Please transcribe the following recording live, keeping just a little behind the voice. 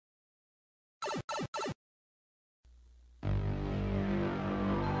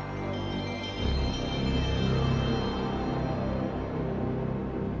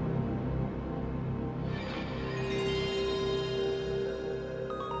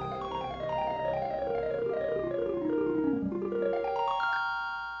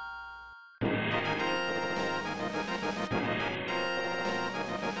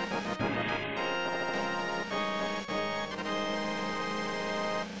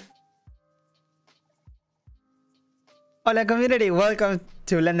Hola community, welcome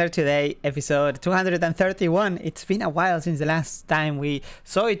to BlenderToday episode 231. It's been a while since the last time we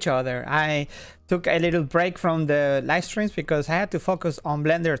saw each other. I took a little break from the live streams because I had to focus on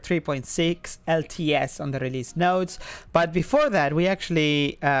Blender 3.6 LTS on the release notes. But before that, we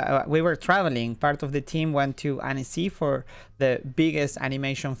actually, we were traveling. Part of the team went to Annecy for the biggest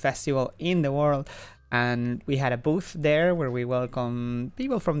animation festival in the world. And we had a booth there where we welcome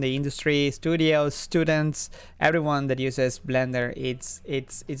people from the industry, studios, students, everyone that uses Blender.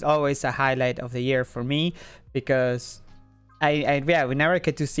 It's always a highlight of the year for me because yeah, we never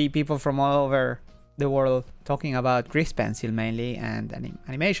get to see people from all over the world talking about grease pencil mainly and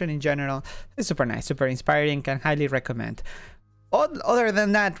animation in general. It's super nice, super inspiring, can highly recommend. Other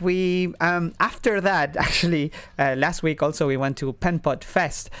than that, we after that actually last week also we went to PenPod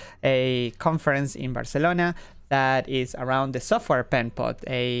Fest, a conference in Barcelona that is around the software PenPod,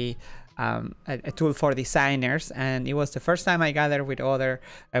 a tool for designers, and it was the first time I gathered with other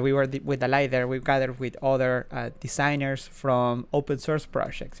we were with Alai there. We gathered with other designers from open source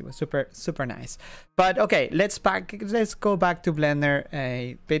projects. It was super nice. But okay, let's go back to Blender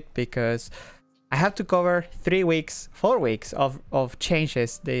a bit because I have to cover 4 weeks of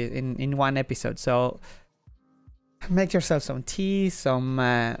changes in one episode. So make yourself some tea, some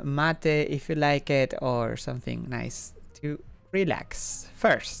mate if you like it, or something nice to relax.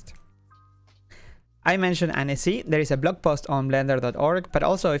 First, I mentioned Annecy. There is a blog post on blender.org, but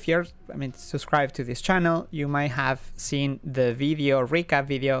also if you're subscribed to this channel, you might have seen the recap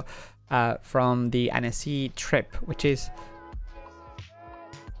video from the Annecy trip, which is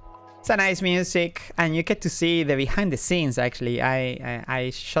it's a nice music, and you get to see the behind the scenes. Actually,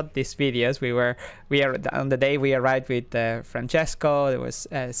 I shot these videos. We are on the day we arrived with Francesco. There was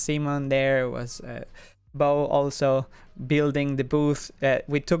Simon there. There was Bo also building the booth.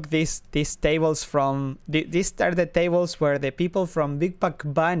 We took these tables from these are the tables where the people from Big Buck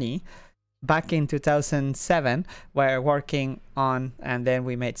Bunny back in 2007 were working on, and then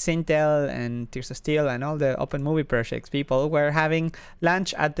we made Sintel and Tears of Steel and all the open movie projects. People were having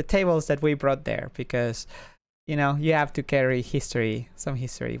lunch at the tables that we brought there because, you know, you have to carry some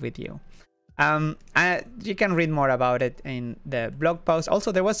history with you. You can read more about it in the blog post.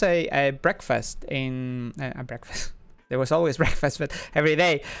 Also, there was a breakfast in a breakfast. There was always breakfast, but every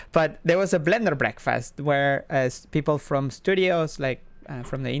day. But there was a Blender breakfast where people from studios like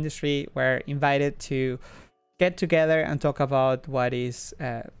from the industry were invited to get together and talk about what is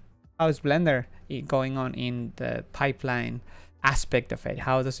how's Blender going on in the pipeline aspect of it.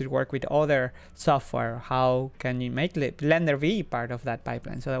 How does it work with other software? How can you make Blender be part of that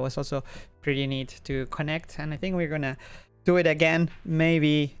pipeline? So that was also pretty neat to connect, and I think we're gonna do it again,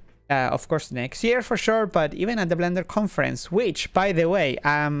 maybe of course next year for sure, but even at the Blender conference, which by the way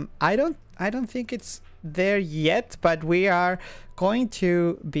I don't think it's there yet, but we are going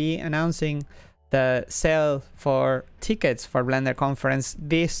to be announcing the sale for tickets for Blender conference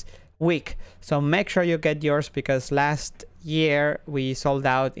this week. So make sure you get yours because last year we sold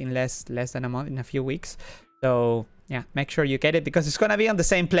out in less than a month, in a few weeks. So yeah, make sure you get it because it's gonna be on the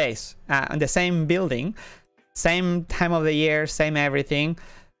same place, on the same building, same time of the year, same everything.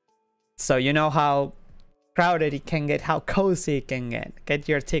 So you know how crowded it can get, how cozy it can get. Get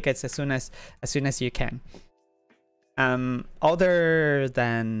your tickets as soon as you can. Other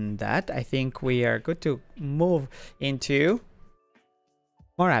than that, I think we are good to move into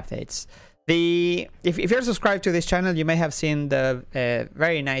more updates. If you're subscribed to this channel, you may have seen the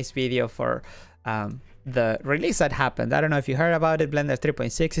very nice video for the release that happened. I don't know if you heard about it. Blender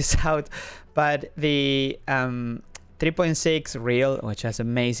 3.6 is out, but the 3.6 Real, which is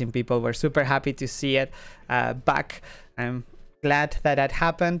amazing. People were super happy to see it back. I'm glad that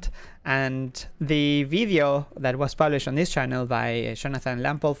happened. And the video that was published on this channel by Jonathan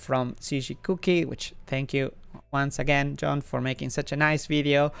Lampol from CG Cookie, which thank you once again, John, for making such a nice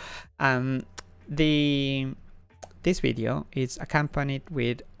video. This video is accompanied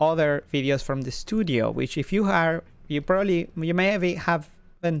with other videos from the studio, which if you may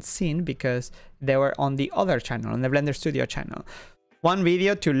haven't seen because they were on the other channel, on the Blender Studio channel. One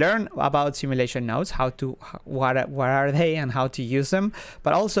video to learn about simulation nodes, what are they and how to use them,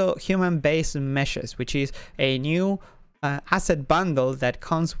 but also human-based meshes, which is a new asset bundle that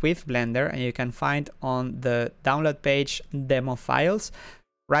comes with Blender, and you can find on the download page demo files.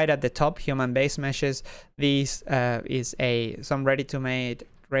 Right at the top, human-based meshes. This is some ready to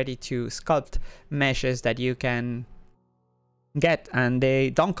sculpt meshes that you can get, and they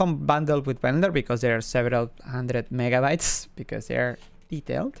don't come bundled with Blender because there are several hundred megabytes because they're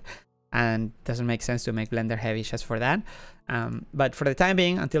detailed and doesn't make sense to make Blender heavy just for that. But for the time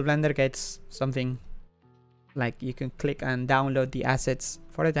being, until Blender gets something like you can click and download the assets.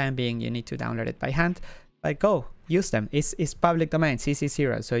 For the time being, you need to download it by hand, but go use them. It's public domain,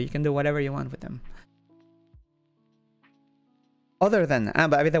 CC0, so you can do whatever you want with them. Other than,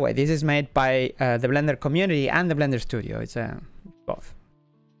 by the way, this is made by the Blender community and the Blender Studio. It's both.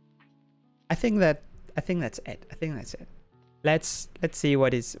 I think that's it. Let's see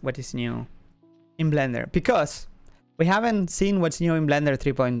what is new in Blender, because we haven't seen what's new in Blender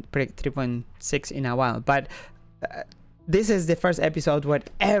 3.6 in a while, but this is the first episode where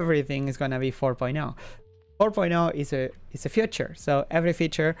everything is gonna be 4.0. 4.0 is a future, so every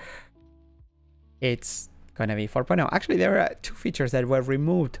feature it's gonna be 4.0. Actually, there are 2 features that were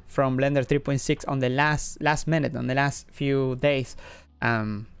removed from Blender 3.6 on the last minute, on the last few days,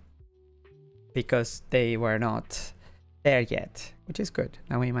 because they were not there yet, which is good.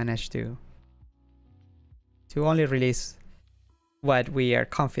 Now we managed to only release what we are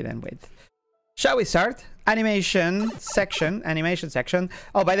confident with. Shall we start? Animation section.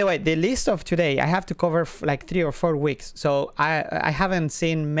 Oh, by the way, the list of today, I have to cover like 3 or 4 weeks. So I haven't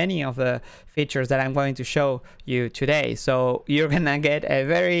seen many of the features that I'm going to show you today. So you're gonna get a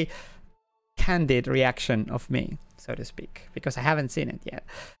very candid reaction of me, so to speak, because I haven't seen it yet.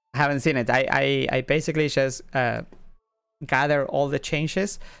 I basically just gather all the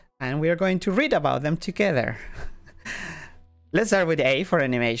changes and we are going to read about them together. Let's start with A for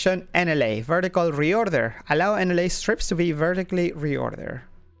animation. NLA, vertical reorder. Allow NLA strips to be vertically reordered.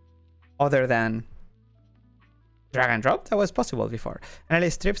 Other than drag and drop, that was possible before.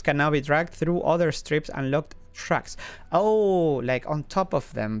 NLA strips can now be dragged through other strips and locked tracks. Oh, like on top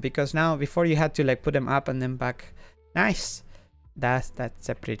of them, because now before you had to like put them up and then back. Nice. That's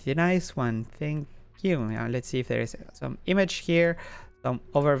a pretty nice one. Thank you. Now let's see if there is some image here, some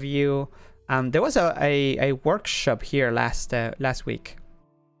overview. There was a workshop here last week.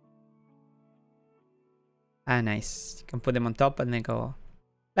 Nice. You can put them on top and then go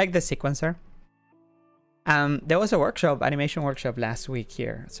like the sequencer. There was a workshop, animation workshop last week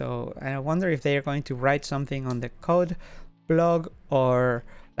here. So I wonder if they are going to write something on the code blog or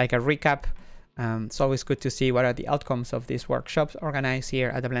like a recap. It's always good to see what are the outcomes of these workshops organized here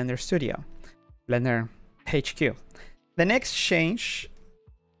at the Blender Studio, Blender HQ. The next change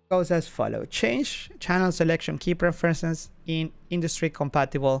goes as follows. Change channel selection key preferences in industry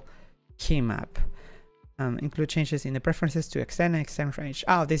compatible key map. Include changes in the preferences to extend and extend range.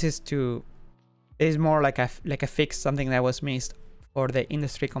 Oh, this is more like a fix, something that was missed for the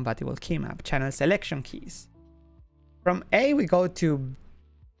industry compatible key map. Channel selection keys. From A we go to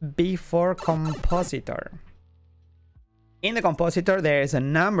B for compositor. In the compositor there is a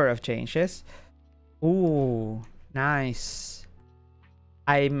number of changes. Ooh, nice.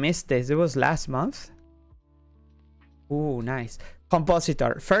 I missed this. It was last month. Ooh, nice.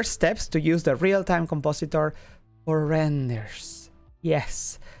 Compositor. First steps to use the real-time compositor for renders.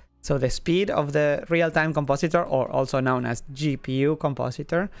 Yes. So the speed of the real-time compositor, or also known as GPU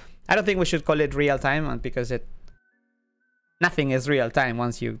compositor. I don't think we should call it real-time because nothing is real-time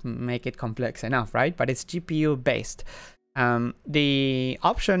once you make it complex enough, right? But it's GPU based. The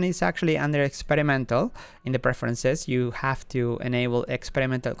option is actually under experimental. In the preferences, you have to enable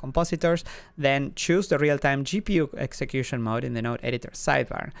experimental compositors, then choose the real-time GPU execution mode in the node editor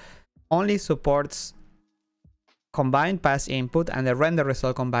sidebar. Only supports combined pass input and the render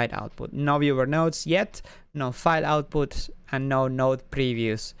result combined output. No viewer nodes yet, no file output, and no node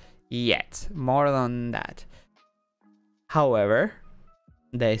previews yet. More than that. However,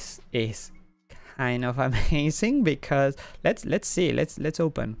 this is kind of amazing because let's see, let's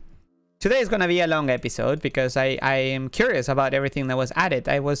open. Today is gonna be a long episode because I am curious about everything that was added.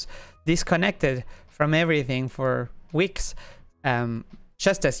 I was disconnected from everything for weeks,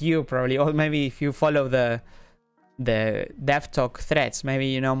 just as you probably, or maybe if you follow the dev talk threads, maybe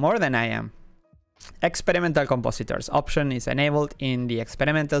you know more than I am. Experimental compositors option is enabled in the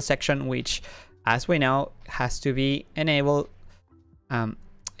experimental section, which, as we know, has to be enabled.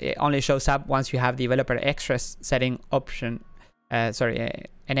 It only shows up once you have developer extras setting option,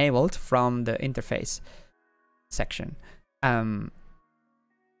 enabled from the interface section.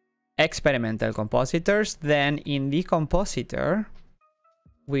 Experimental compositors. Then in the compositor,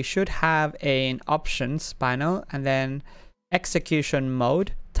 we should have an options panel and then execution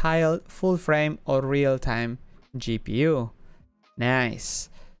mode, tile, full frame, or real-time GPU. Nice.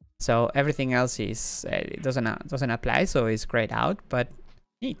 So everything else is it doesn't apply, so it's grayed out, but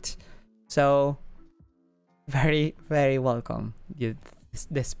neat. So very, very welcome.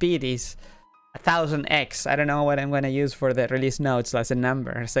 The speed is 1000x. I don't know what I'm gonna use for the release notes as a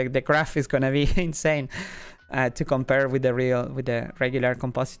number. So the graph is gonna be insane to compare with the regular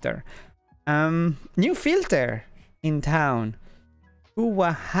compositor. New filter in town.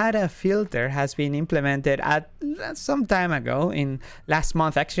 Kuwahara filter has been implemented at some time ago, in last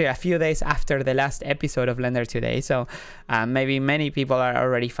month, actually a few days after the last episode of Blender Today. So maybe many people are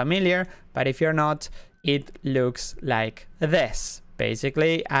already familiar, but if you're not, it looks like this.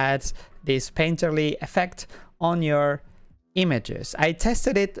 Basically adds this painterly effect on your images. I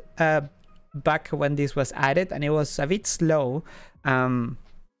tested it back when this was added and it was a bit slow,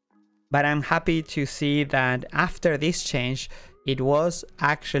 but I'm happy to see that after this change it was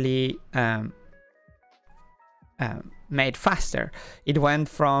actually made faster. It went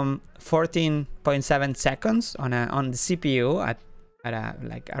from 14.7 seconds on the CPU at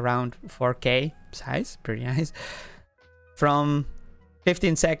like around 4K size, pretty nice, from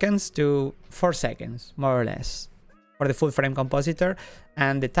 15 seconds to 4 seconds, more or less, for the full frame compositor.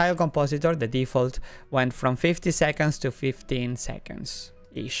 And the tile compositor, the default, went from 50 seconds to 15 seconds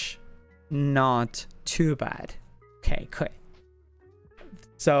ish. Not too bad. Okay, good.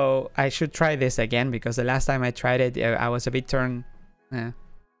 So I should try this again, because the last time I tried it, I was a bit turned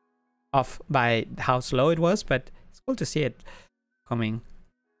off by how slow it was, but it's cool to see it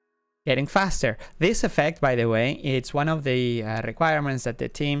getting faster. This effect, by the way, it's one of the requirements that the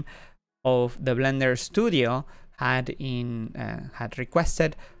team of the Blender Studio had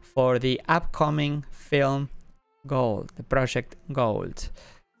requested for the upcoming film Gold, the Project Gold,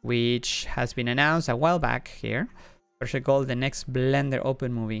 which has been announced a while back here. Project Gold, the next Blender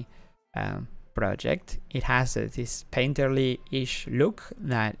Open Movie project. It has this painterly-ish look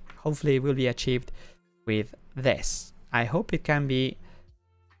that hopefully will be achieved with this. I hope it can be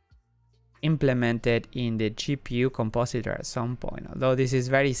implemented in the GPU compositor at some point, although this is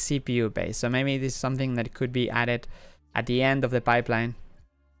very CPU based, so maybe this is something that could be added at the end of the pipeline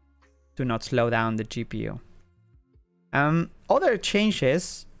to not slow down the GPU. Other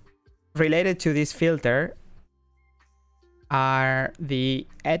changes related to this filter are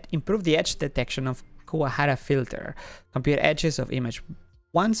improve the edge detection of Kuwahara filter. Compute edges of image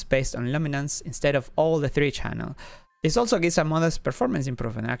once based on luminance instead of all the 3-channel. This also gives a modest performance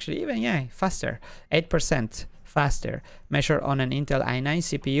improvement, actually, even faster, 8% faster. Measure on an Intel i9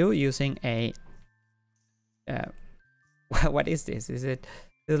 CPU using a what is this? Is it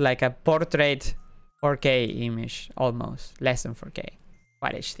like a portrait 4K image, almost less than 4K,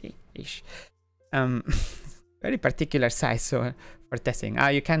 Quad HD-ish. Very particular size, so for testing.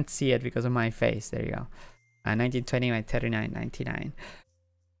 You can't see it because of my face. There you go. 1920 by 3999.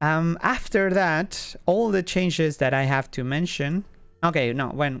 After that, all the changes that I have to mention. Okay, no,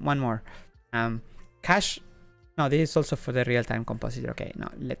 one more. Cache. No, this is also for the real-time compositor. Okay, now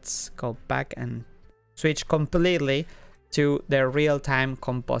let's go back and switch completely to the real-time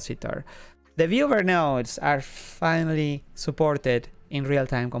compositor. The viewer nodes are finally supported in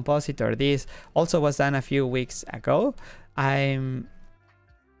real-time compositor. This also was done a few weeks ago. I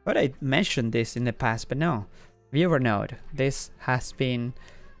mentioned this in the past, but no. Viewer node. This has been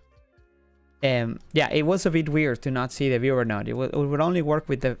yeah, it was a bit weird to not see the viewer node. It would only work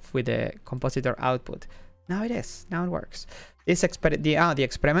with the compositor output. Now it is. Now it works. This the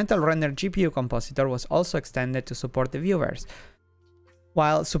experimental render GPU compositor was also extended to support the viewers.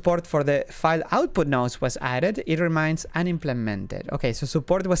 While support for the file output nodes was added, it remains unimplemented. Okay, so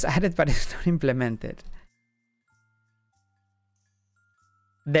support was added, but it's not implemented.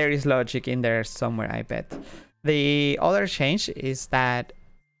 There is logic in there somewhere, I bet. The other change is that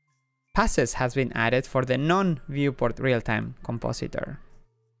passes has been added for the non-viewport real-time compositor.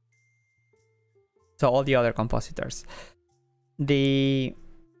 So all the other compositors. The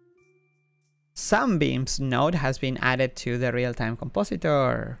Sunbeams node has been added to the real-time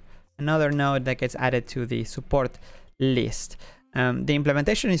compositor. Another node that gets added to the support list. The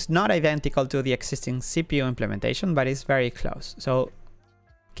implementation is not identical to the existing CPU implementation, but it's very close. So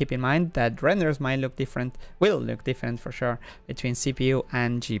keep in mind that renders might look different, will look different for sure, between CPU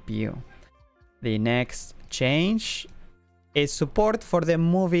and GPU. The next change is support for the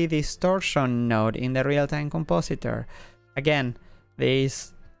movie distortion node in the real-time compositor. Again,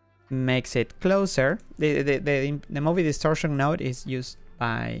 this makes it closer. The movie distortion node is used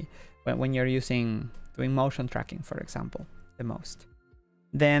by when you're doing motion tracking, for example, the most.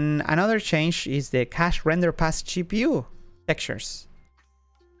 Then another change is the cache render pass GPU textures.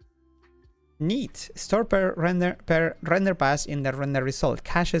 Neat. Store per render pass in the render result.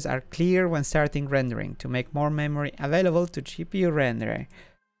 Caches are clear when starting rendering to make more memory available to GPU renderer.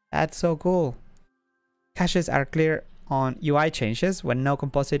 That's so cool. Caches are clear on UI changes when no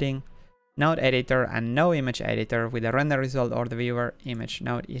compositing node editor and no image editor with the render result or the viewer image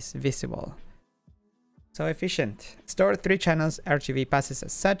node is visible. So efficient. Store 3 channels RGB passes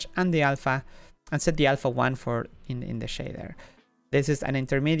as such and the alpha, and set the alpha 1 for in the shader. This is an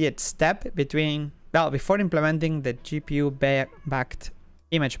intermediate step between, well, before implementing the GPU backed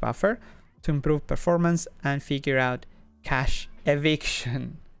image buffer to improve performance and figure out cache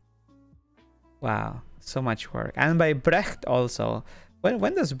eviction. Wow, so much work. And by Brecht also.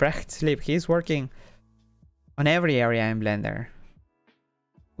 When does Brecht sleep? He's working on every area in Blender.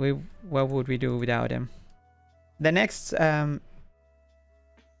 What would we do without him? The next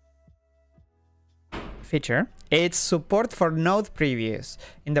feature, it's support for node previews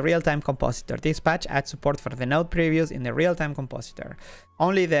in the real-time compositor. This patch adds support for the node previews in the real-time compositor.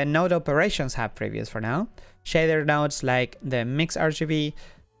 Only the node operations have previews for now. Shader nodes like the mix RGB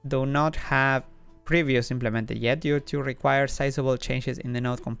do not have previews implemented yet due to require sizable changes in the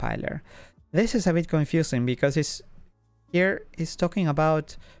node compiler. This is a bit confusing because here it's talking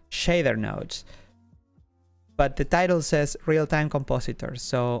about shader nodes, but the title says real-time compositor,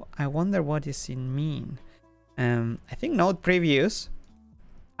 so I wonder what does it mean. I think node previews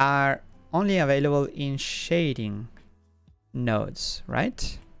are only available in shading nodes,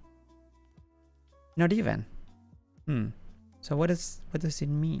 right? Not even. So what does it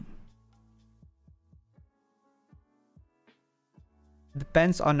mean?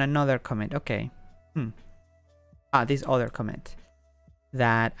 Depends on another comment. Okay. This other comment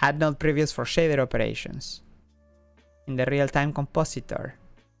that add node previews for shader operations in the real-time compositor.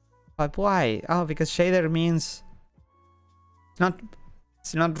 But why? Oh, because shader means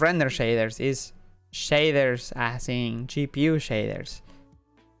it's not render shaders, it's shaders as in GPU shaders.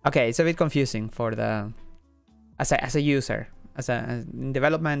 Okay, it's a bit confusing for the as a user. In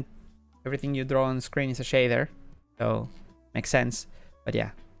development, everything you draw on screen is a shader, so makes sense. But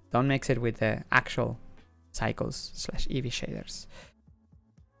yeah, don't mix it with the actual cycles / Eevee shaders.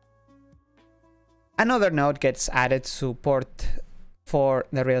 Another node gets added support for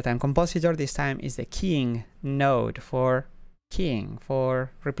the real-time compositor. This time is the keying node for keying,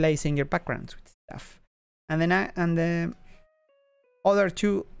 for replacing your backgrounds with stuff. And then the other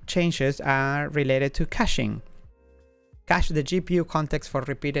 2 changes are related to caching. Cache the GPU context for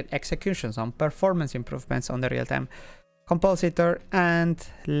repeated executions on performance improvements on the real-time compositor, and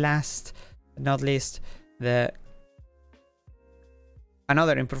last but not least,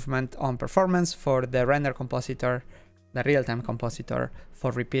 another improvement on performance for the render compositor, the real-time compositor,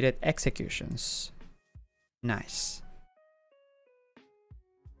 for repeated executions. Nice.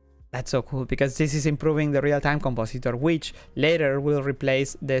 That's so cool, because this is improving the real-time compositor, which later will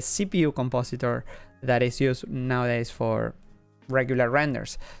replace the CPU compositor that is used nowadays for regular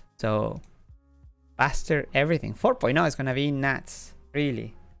renders. So faster everything. 4.0 is gonna be nuts,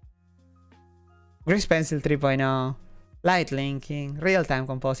 really. Grease Pencil 3.0, light linking, real-time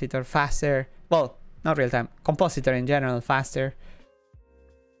compositor, faster. Well, not real-time, compositor in general, faster.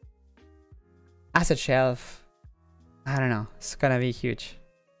 Asset shelf, I don't know, it's gonna be huge.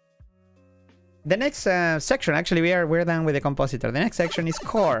 The next section, actually we're done with the compositor. The next section is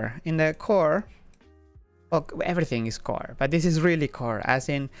core. In the core, well, everything is core, but this is really core, as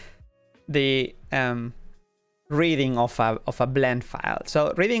in the reading of a blend file.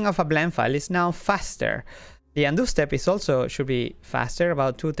 So reading of a blend file is now faster. The undo step is also should be faster,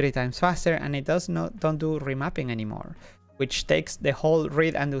 about 2-3 times faster, and it don't do remapping anymore, which takes the whole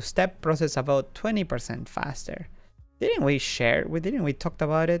read undo step process about 20% faster. Didn't we talked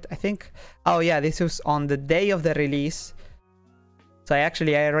about it? I think, oh yeah, this was on the day of the release. So I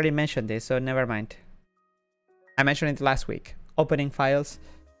already mentioned this, so never mind. I mentioned it last week. Opening files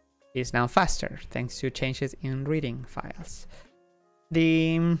is now faster thanks to changes in reading files.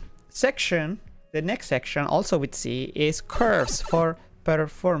 The next section also with C is curves for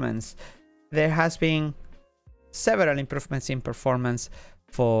performance. There has been several improvements in performance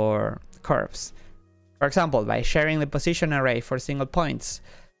for curves. For example, by sharing the position array for single points.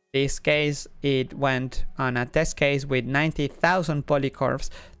 This case, it went on a test case with 90,000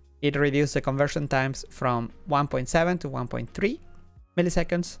 polycurves. It reduced the conversion times from 1.7 to 1.3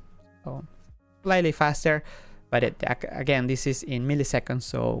 milliseconds. So slightly faster, but again, this is in milliseconds,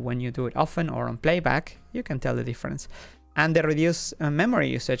 so when you do it often or on playback, you can tell the difference. And the reduced memory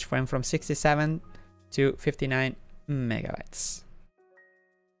usage went from 67 to 59 megabytes.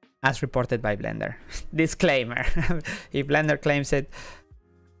 As reported by Blender. Disclaimer. If Blender claims it,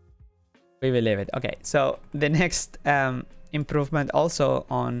 we believe it. Okay, so the next improvement also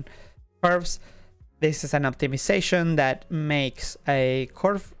on curves. This is an optimization that makes a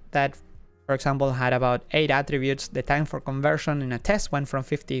curve that, for example, had about 8 attributes. The time for conversion in a test went from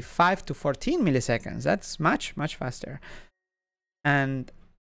 55 to 14 milliseconds. That's much faster. And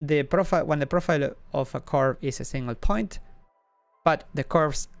the profile, when the profile of a curve is a single point, but the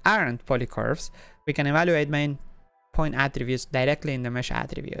curves aren't polycurves, we can evaluate main point attributes directly in the mesh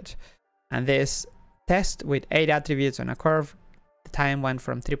attribute. And this test with 8 attributes on a curve, the time went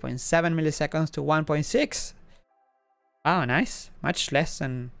from 3.7 milliseconds to 1.6. Oh, nice. Much less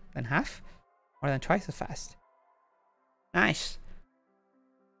than half. More than twice as fast. Nice.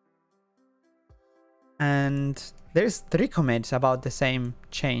 And there's 3 commits about the same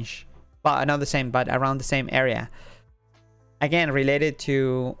change. Well, not the same, but around the same area. Again, related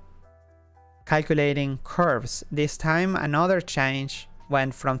to calculating curves. This time, another change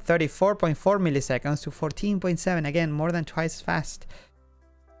went from 34.4 milliseconds to 14.7. Again, more than twice as fast.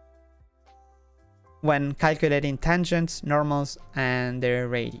 When calculating tangents, normals, and their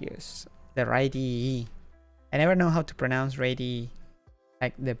radius. The radii. I never know how to pronounce radii,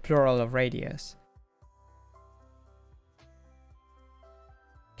 like the plural of radius.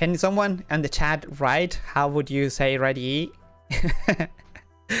 Can someone in the chat write how would you say radii?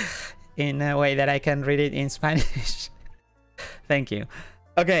 In a way that I can read it in Spanish. Thank you.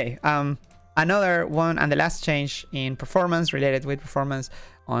 Okay, another one and the last change in performance, related with performance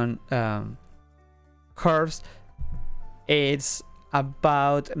on curves, it's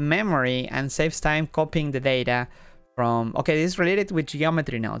about memory and saves time copying the data from, okay, this is related with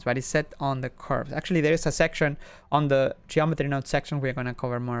geometry nodes, but it's set on the curves. Actually, there is a section on the geometry node section. We're going to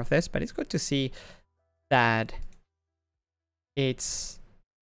cover more of this, but it's good to see that it's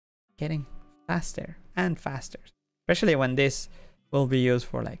getting faster and faster, especially when this will be used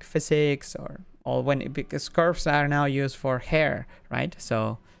for like physics or when because curves are now used for hair, right?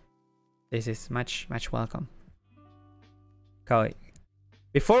 So this is much welcome. Okay.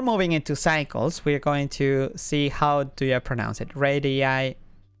 Before moving into cycles, we're going to see how do you pronounce it. Radii.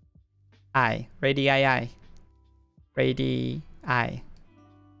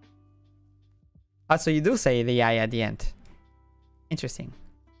 Also, you do say the I at the end. Interesting.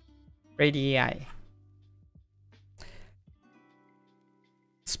 Radii.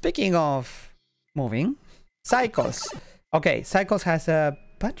 Speaking of moving, cycles. Okay, cycles has a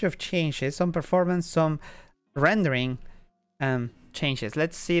bunch of changes, some performance, some rendering changes.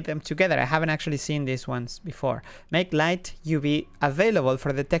 Let's see them together. I haven't actually seen these ones before. Make light UV available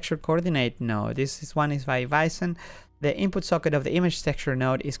for the texture coordinate node. This one is by Bison. The input socket of the image texture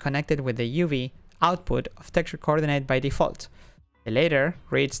node is connected with the UV output of texture coordinate by default. The latter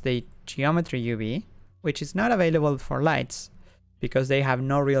reads the geometry UV, which is not available for lights because they have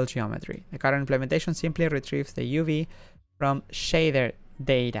no real geometry. The current implementation simply retrieves the UV from shader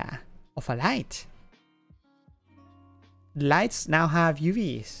data of a light. Lights now have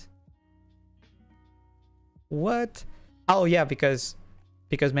UVs. What? Oh yeah, because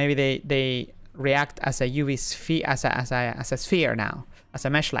maybe they react as a UV sphere, as a sphere now, as a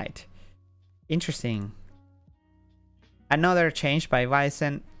mesh light. Interesting. Another change by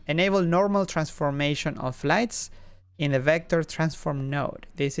Bison: enable normal transformation of lights in the vector transform node.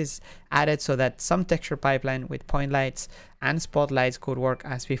 This is added so that some texture pipeline with point lights and spotlights could work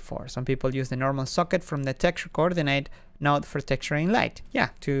as before. Some people use the normal socket from the texture coordinate node for texturing light. Yeah,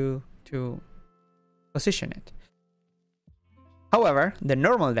 to position it. However, the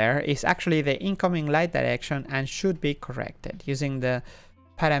normal there is actually the incoming light direction and should be corrected using the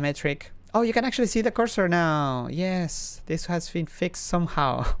parametric. Oh, you can actually see the cursor now. Yes, this has been fixed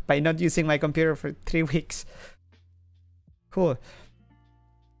somehow by not using my computer for 3 weeks. Cool.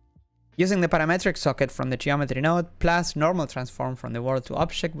 Using the parametric socket from the geometry node plus normal transform from the world to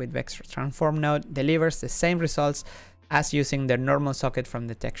object with vector transform node delivers the same results as using the normal socket from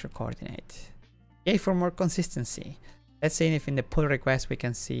the texture coordinate. Yay for more consistency. Let's see if in the pull request we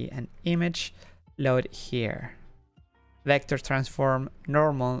can see an image load here. Vector transform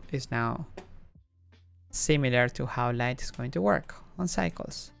normal is now similar to how light is going to work on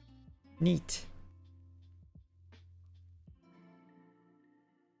cycles. Neat.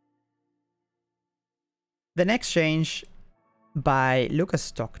 The next change by Lucas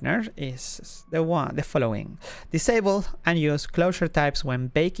Stockner is the following. Disable and use closure types when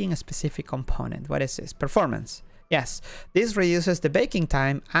baking a specific component. What is this? Performance. Yes, this reduces the baking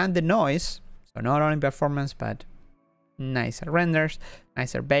time and the noise. So not only performance, but nicer renders,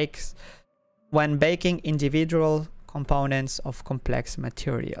 nicer bakes when baking individual components of complex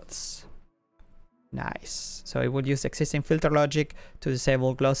materials. Nice. So it would use existing filter logic to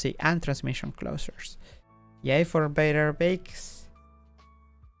disable glossy and transmission closures. Yay for better bakes.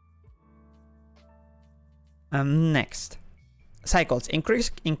 Next, cycles.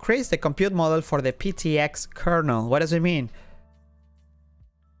 Increase the compute model for the PTX kernel. What does it mean?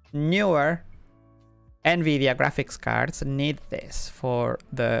 Newer NVIDIA graphics cards need this for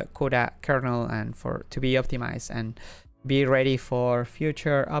the CUDA kernel and to be optimized and be ready for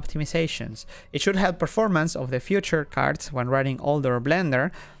future optimizations. It should help performance of the future cards when running older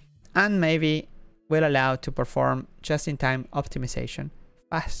Blender, and maybe will allow to perform just-in-time optimization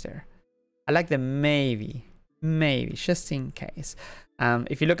faster. I like the maybe, just in case.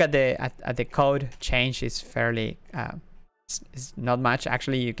 If you look at the code change, is fairly it's not much.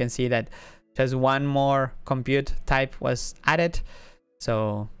 Actually, you can see that just one more compute type was added.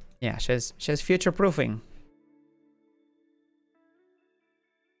 So yeah, just future proofing.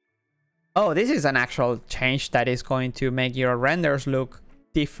 Oh, this is an actual change that is going to make your renders look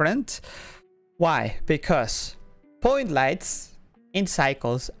different. Why? Because point lights in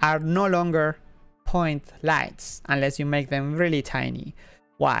cycles are no longer point lights unless you make them really tiny.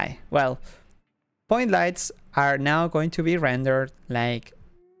 Why? Well, point lights are now going to be rendered like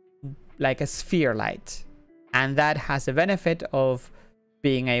a sphere light, and that has the benefit of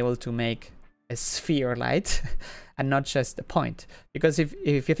being able to make a sphere light and not just a point. Because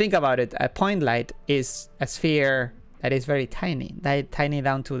if you think about it, a point light is a sphere that is very tiny, tiny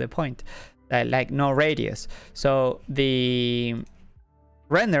down to the point, like no radius. So the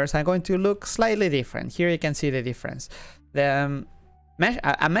renders are going to look slightly different. Here you can see the difference. The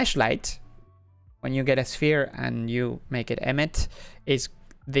a mesh light, when you get a sphere and you make it emit, it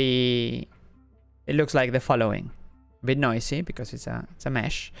looks like the following. A bit noisy because it's a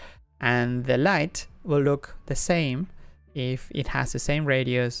mesh, and the light will look the same if it has the same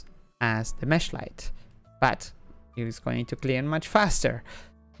radius as the mesh light, but it is going to clean much faster.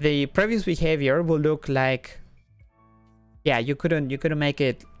 The previous behavior will look like, yeah, you couldn't make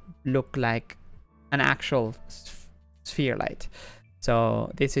it look like an actual sphere light.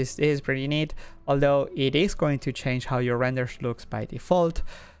 So this is pretty neat, although it is going to change how your renders looks by default.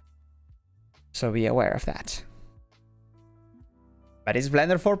 So be aware of that. But it's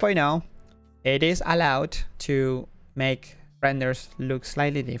Blender 4.0. It is allowed to make renders look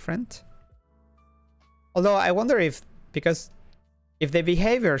slightly different. Although I wonder if, because if the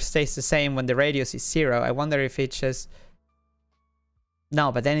behavior stays the same when the radius is 0, I wonder if it just... No,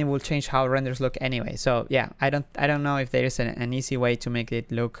 but then it will change how renders look anyway. So yeah, I don't know if there is an easy way to make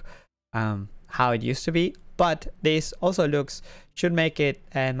it look how it used to be. But this also should make it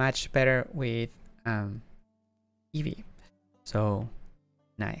much better with Eevee. So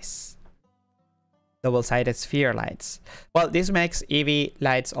nice. Double-sided sphere lights. Well, this makes Eevee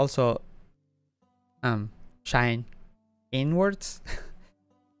lights also shine inwards.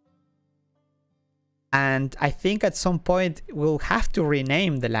 And I think at some point we'll have to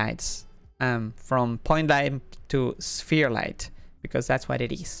rename the lights from point light to sphere light, because that's what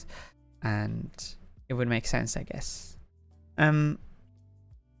it is. And it would make sense, I guess. The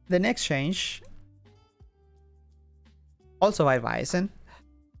next change, also by Bison,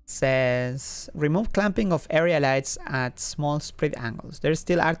 says remove clamping of area lights at small split angles. There's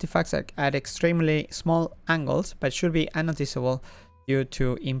still artifacts at extremely small angles, but should be unnoticeable due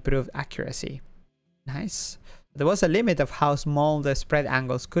to improved accuracy. Nice. There was a limit of how small the spread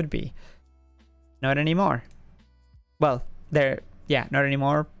angles could be. Not anymore. Well, yeah, not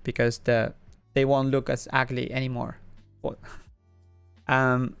anymore, because they won't look as ugly anymore.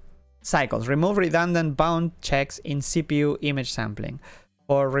 Cycles. Remove redundant bound checks in CPU image sampling.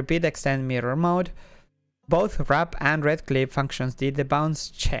 For repeat extend mirror mode, both wrap and red clip functions did the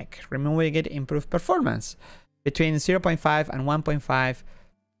bounce check. Removing it improved performance between 0.5 and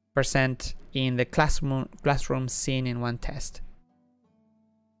 1.5% in the classroom scene in one test.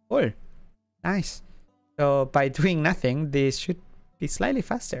 Cool. Nice. So by doing nothing, this should be slightly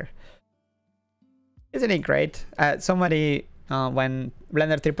faster. Isn't it great? Somebody, when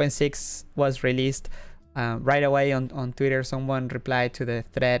Blender 3.6 was released, right away on Twitter, someone replied to the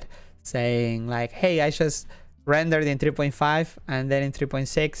thread saying like, hey, I just rendered in 3.5 and then in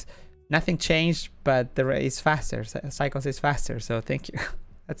 3.6, nothing changed, but it's faster. Cycles is faster. So thank you.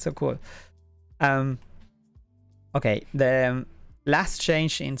 That's so cool. Okay, the last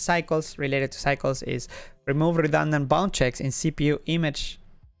change in cycles related to cycles is remove redundant bound checks in CPU image.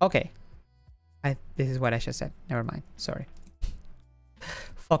 Okay, this is what I just said. Never mind. Sorry.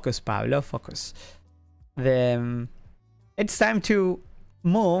 Focus, Pablo. Focus. It's time to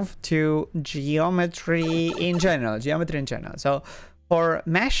move to geometry in general. So for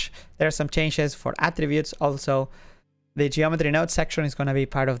mesh, there are some changes for attributes. Also, the geometry node section is going to be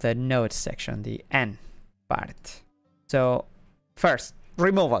part of the node section, the N part. So first,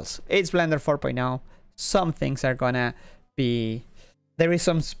 removals. It's Blender 4.0. Some things are going to be... There is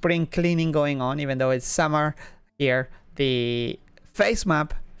some spring cleaning going on, even though it's summer here. The face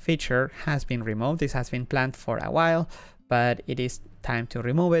map feature has been removed. This has been planned for a while, but it is time to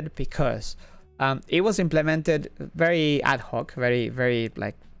remove it because it was implemented very ad hoc, very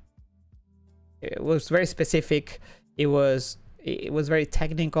like, it was very specific. It was very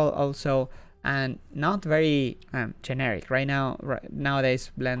technical also, and not very generic.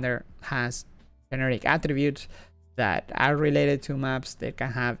 Nowadays, Blender has generic attributes that are related to maps. They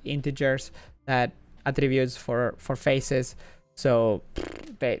can have integers, that attributes for faces. So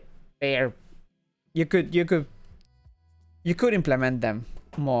they are, you could implement them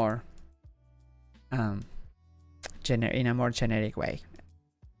more in a more generic way.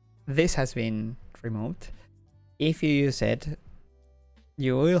 This has been removed. If you use it,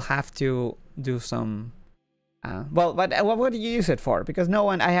 you will have to do some well, but what do you use it for? Because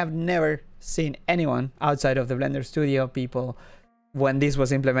I have never seen anyone outside of the Blender Studio people, when this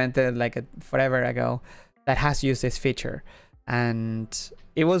was implemented like forever ago, that has used this feature. And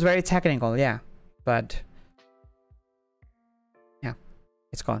it was very technical, yeah, but yeah,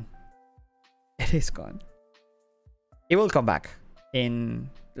 it's gone. It is gone. It will come back in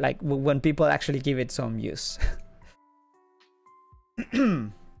like when people actually give it some use.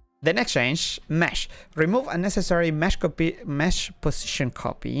 The next change, mesh. Remove unnecessary mesh position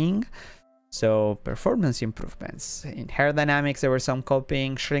copying. So performance improvements. In hair dynamics, there were some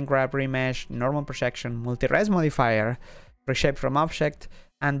copying, shrink wrap remesh, normal projection, multi-res modifier, reshape from object,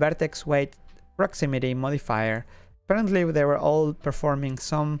 and vertex weight proximity modifier. Apparently they were all performing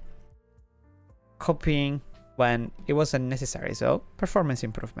some copying when it wasn't necessary, so performance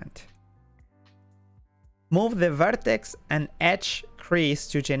improvement. Move the vertex and edge crease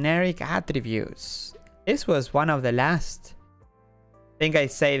to generic attributes. This was one of the last, I think I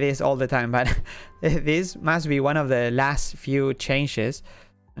say this all the time, but this must be one of the last few changes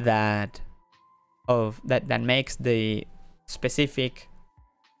that makes the specific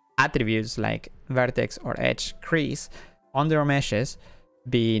attributes like vertex or edge crease on their meshes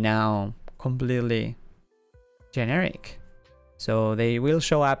be now completely generic. So they will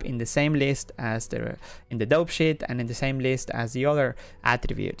show up in the same list as in the dope sheet and in the same list as the other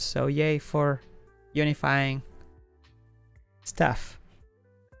attributes. So yay for unifying stuff.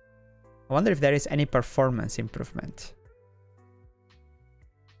 I wonder if there is any performance improvement.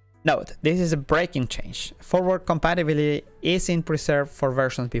 Note, this is a breaking change. Forward compatibility is in preserve for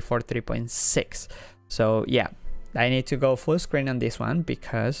versions before 3.6. So yeah, I need to go full screen on this one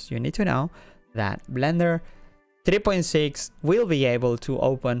because you need to know that Blender 3.6 will be able to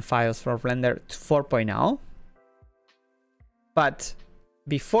open files for Blender 4.0. But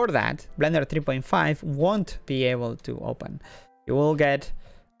before that, Blender 3.5 won't be able to open. You will get,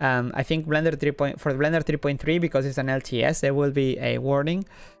 I think for Blender 3.3, because it's an LTS, there will be a warning.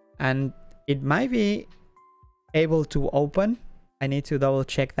 And it might be able to open. I need to double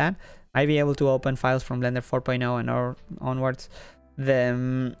check that. Might be able to open files from Blender 4.0 and onwards.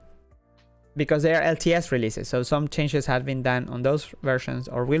 Because they are LTS releases. So some changes have been done on those versions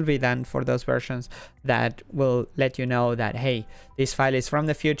or will be done for those versions that will let you know that, hey, this file is from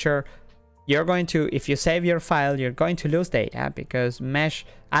the future. You're going to, if you save your file, you're going to lose data because mesh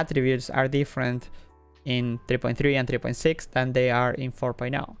attributes are different in 3.3 and 3.6 than they are in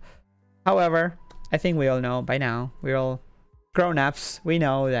 4.0. However, I think we all know by now, we're all grown-ups, we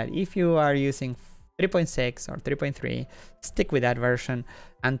know that if you are using 3.6 or 3.3, stick with that version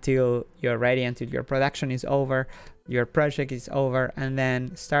until you're ready, until your production is over, your project is over, and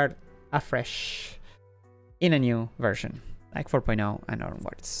then start afresh in a new version, like 4.0 and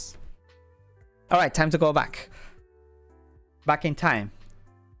onwards. All right, time to go back in time.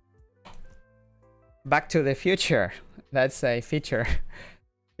 Back to the Future. That's a feature.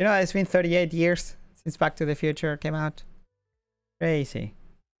 You know, it's been 38 years since Back to the Future came out. Crazy.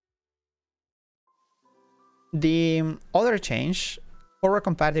 The other change, forward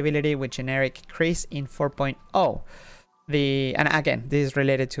compatibility with generic crease in 4.0. And again, this is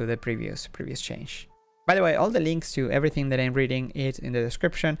related to the previous change. By the way, all the links to everything that I'm reading is in the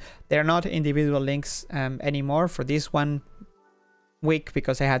description. They're not individual links anymore for this one week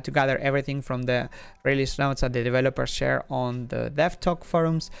because I had to gather everything from the release notes that the developers share on the Dev Talk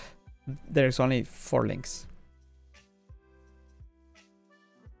forums. There's only 4 links.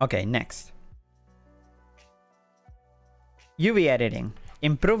 Okay, next. UV editing.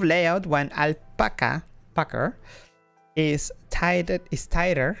 Improve layout when alpaca packer is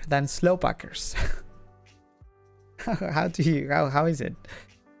tighter than slow packers. How is it?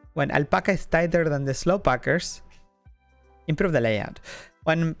 When alpaca is tighter than the slow packers, improve the layout.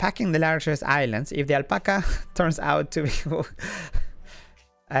 When packing the largest islands, if the alpaca turns out to be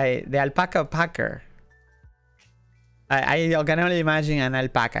the alpaca packer I can only imagine an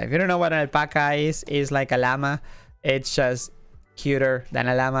alpaca. If you don't know what an alpaca is like a llama. It's just cuter than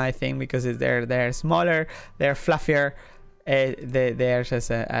a llama, I think, because they're smaller, they're fluffier. They're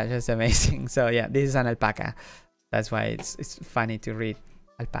just amazing. So yeah, this is an alpaca. That's why it's funny to read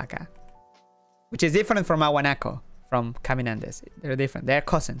alpaca, which is different from a guanaco from Caminandes. They're different. They're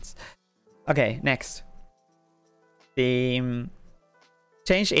cousins. Okay, next. The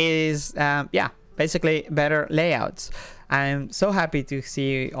change is yeah, basically better layouts. I'm so happy to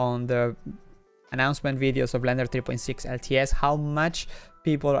see on the announcement videos of Blender 3.6 LTS how much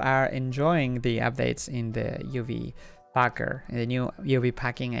people are enjoying the updates in the UV packer, in the new UV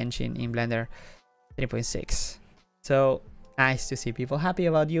packing engine in Blender 3.6. So nice to see people happy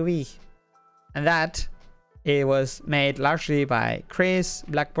about UV. And that it was made largely by Chris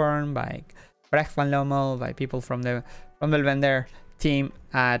Blackburn, by Brecht van Lommel, by people from the Blender team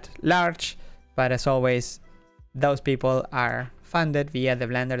at large. But as always, those people are funded via the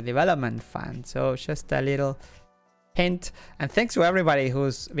Blender Development Fund. So just a little hint, and thanks to everybody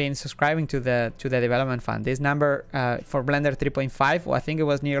who's been subscribing to the Development Fund. This number for Blender 3.5, well, I think it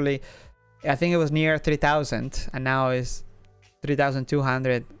was near 3,000, and now is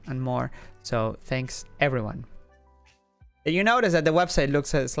 3,200 and more. So thanks everyone. You notice that the website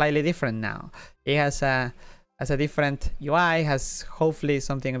looks slightly different now. It has a different UI, has hopefully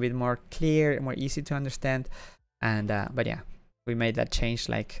something a bit more clear, more easy to understand. And but yeah, we made that change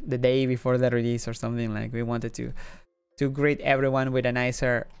like the day before the release or something. Like we wanted to greet everyone with a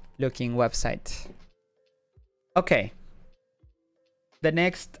nicer looking website. Okay. The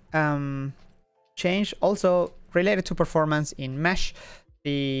next change also related to performance in Mesh.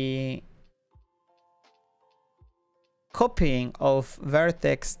 The copying of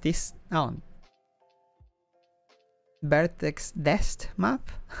Vertex Vertex Dest map.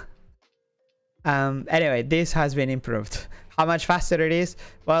 Anyway, this has been improved. How much faster it is?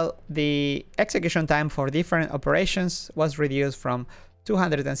 Well, the execution time for different operations was reduced from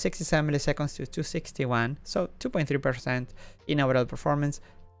 267 milliseconds to 261, so 2.3% in overall performance.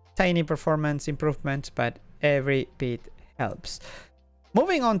 Tiny performance improvement, but every bit helps.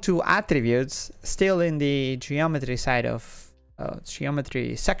 Moving on to attributes, still in the geometry side of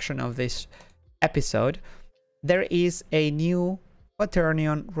geometry section of this episode, there is a new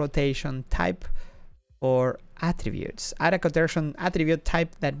quaternion rotation type for attributes. Add a quaternion attribute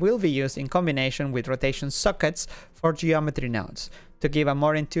type that will be used in combination with rotation sockets for geometry nodes to give a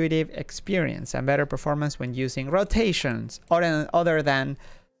more intuitive experience and better performance when using rotations other than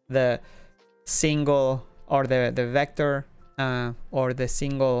the single or the vector or the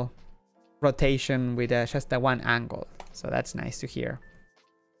single rotation with just the one angle. So that's nice to hear.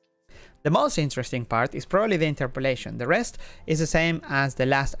 The most interesting part is probably the interpolation. The rest is the same as the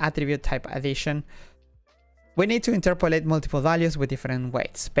last attribute type addition. We need to interpolate multiple values with different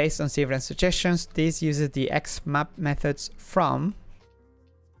weights. Based on different suggestions, this uses the XMap methods from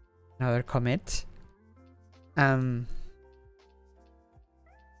another commit. Oh,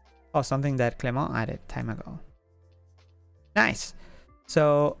 something that Clement added time ago. Nice.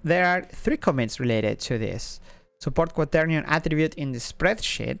 So there are 3 commits related to this. Support quaternion attribute in the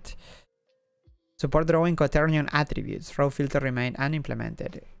spreadsheet. Support drawing quaternion attributes. Row filter remain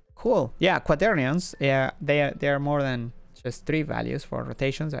unimplemented. Cool. Yeah, quaternions. Yeah, they are more than just 3 values for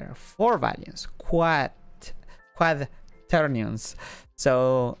rotations. There are 4 values. Quaternions.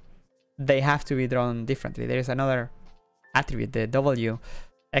 So they have to be drawn differently. There is another attribute, the W,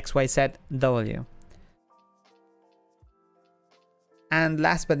 XYZW. And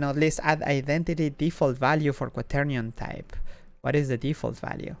last but not least, add identity default value for quaternion type. What is the default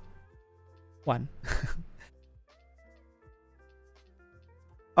value? 1.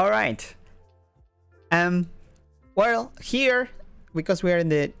 All right. Well, here, because we are in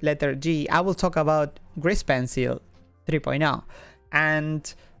the letter G, I will talk about Grease Pencil 3.0.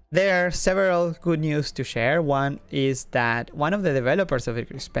 And there are several good news to share. One is that one of the developers of the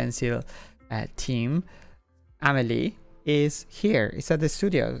Grease Pencil team, Amelie, is here. It's at the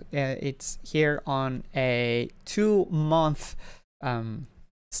studio. It's here on a 2-month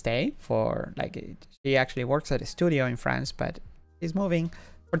stay for she actually works at a studio in France, but is moving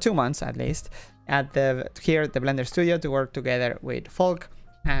for 2 months at least here at the Blender studio to work together with Folk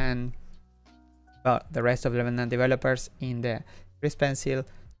and well, the rest of the Blender developers in the Grease Pencil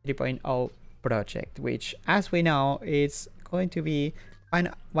 3.0 project, which, as we know, is going to be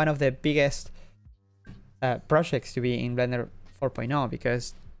one of the biggest projects to be in Blender 4.0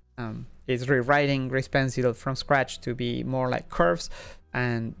 because it's rewriting Grease Pencil from scratch to be more like curves,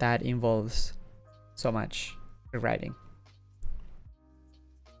 and that involves so much rewriting.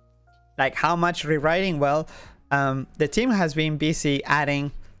 Like how much rewriting? Well, The team has been busy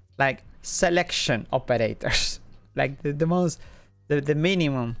adding like selection operators, like the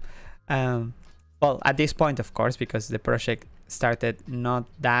minimum. Well, at this point, of course, because the project started not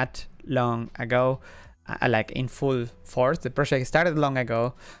that long ago, like in full force. The project started long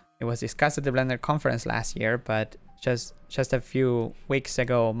ago. It was discussed at the Blender conference last year, but just a few weeks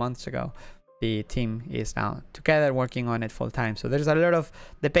ago, months ago, the team is now together working on it full time. So there's a lot of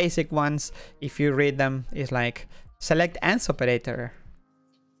the basic ones. If you read them, is like select ends operator.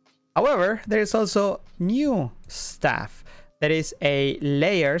 However, there is also new stuff. There is a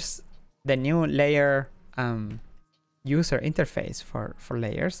layers, the new layer user interface for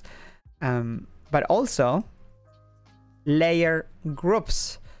layers, but also layer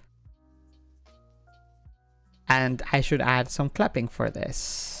groups. And I should add some clapping for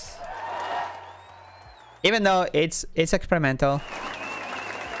this. Even though it's experimental,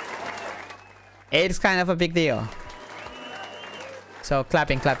 it's kind of a big deal. So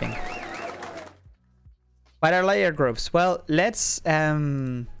clapping. What are layer groups? Well, let's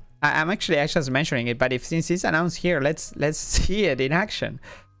I'm actually just mentioning it, but since it's announced here, let's see it in action.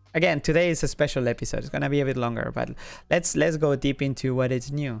 Again, today is a special episode. It's gonna be a bit longer, but let's go deep into what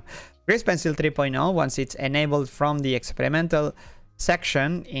is new. Grease Pencil 3.0, once it's enabled from the experimental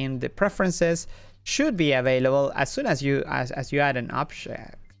section in the preferences, should be available as soon as you add an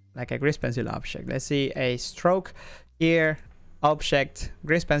object, like a Grease Pencil object. Let's see a stroke here, object,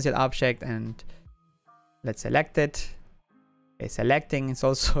 Grease Pencil object, and let's select it. Okay, selecting is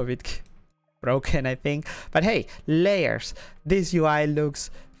also a bit broken, I think. But hey, layers. This UI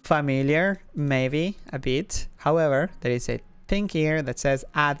looks familiar, maybe a bit. However, there is a thing here that says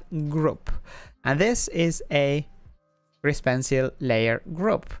add group, and this is a Grease Pencil layer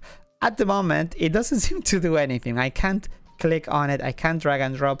group. At the moment, it doesn't seem to do anything. I can't click on it. I can't drag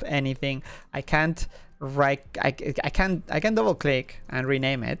and drop anything. I can't right. I can double click and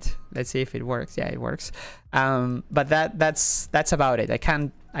rename it. Let's see if it works. Yeah, it works. But that's about it. I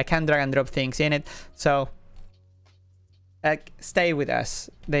can't drag and drop things in it. So stay with us.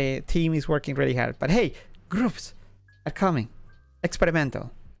 The team is working really hard. But hey, groups are coming.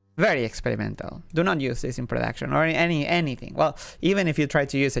 Experimental. Very experimental. Do not use this in production or anything. Well, even if you try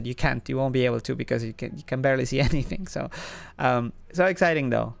to use it, you can't. You won't be able to because you can barely see anything. So, so exciting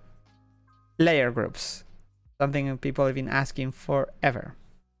though. Layer groups, something people have been asking forever.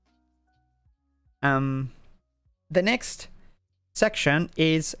 The next section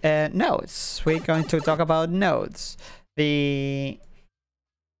is nodes. We're going to talk about nodes. Oh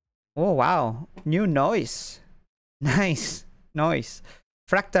wow, new noise. Nice noise.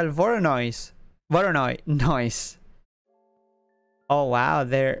 Fractal Voronoi noise. Oh wow,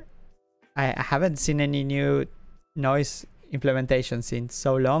 I haven't seen any new noise implementations in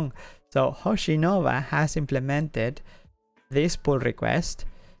so long. So Hoshinova has implemented this pull request,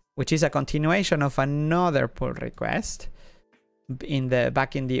 which is a continuation of another pull request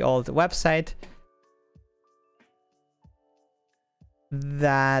back in the old website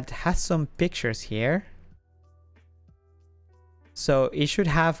that has some pictures here. So it should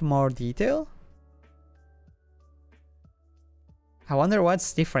have more detail. I wonder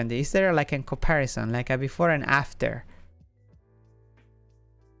what's different. Is there like a comparison, like a before and after?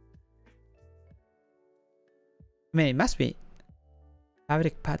 I mean, it must be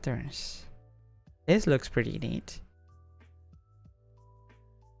fabric patterns. This looks pretty neat.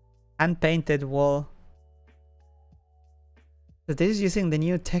 Unpainted wall. So this is using the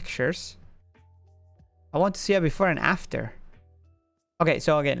new textures. I want to see a before and after. Okay,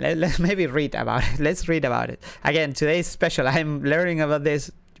 so again, let's maybe read about it. Let's read about it. Again, today's special. I'm learning about this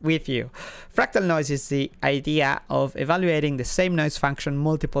with you. Fractal noise is the idea of evaluating the same noise function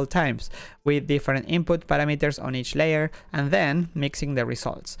multiple times with different input parameters on each layer and then mixing the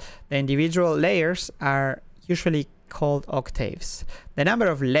results. The individual layers are usually called octaves. The number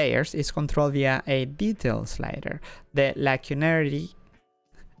of layers is controlled via a detail slider. The lacunarity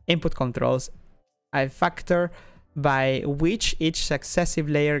input controls a factor by which each successive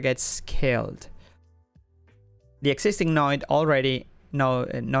layer gets scaled. The existing node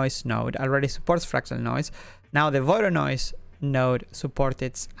noise node already supports fractal noise. Now the Voronoi node supports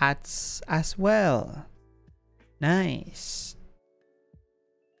it as well. Nice.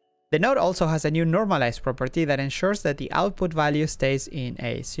 The node also has a new normalize property that ensures that the output value stays in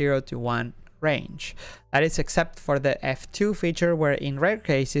a 0 to 1 range. That is except for the F2 feature, where in rare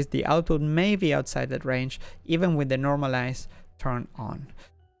cases the output may be outside that range even with the normalize turned on.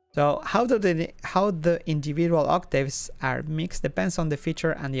 So how the individual octaves are mixed depends on the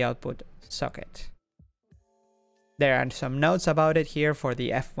feature and the output socket. There are some notes about it here for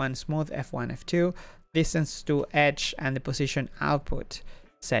the F1 smooth, F1, F2. distance to edge, and the position output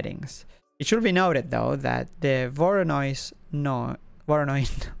settings. It should be noted though that the Voronoi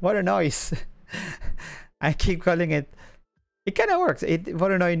noise I keep calling it, it kind of works.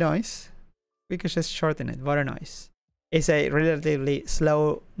 Voronoi noise, we could just shorten it. Voronoi is a relatively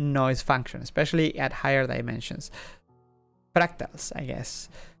slow noise function, especially at higher dimensions. Fractals, I guess.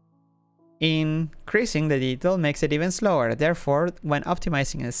 Increasing the detail makes it even slower. Therefore, when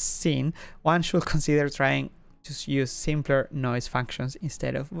optimizing a scene, one should consider trying to use simpler noise functions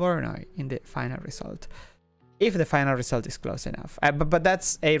instead of Voronoi in the final result, if the final result is close enough. But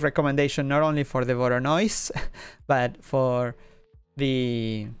that's a recommendation not only for the Voronoi, but for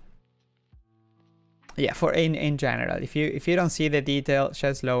the for in general. If you don't see the detail,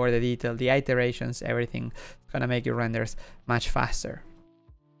 just lower the detail, the iterations, everything is gonna make your renders much faster.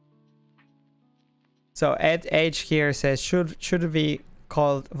 So Ed H here says should it be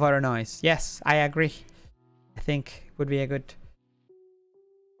called Voronoi? Yes, I agree. I think it would be a good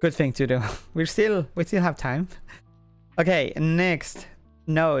thing to do. we still have time. Okay, next,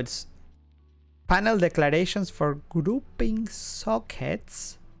 nodes. Panel declarations for grouping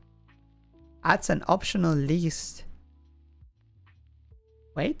sockets adds an optional list.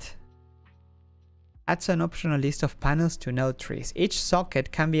 Wait. Adds an optional list of panels to node trees. Each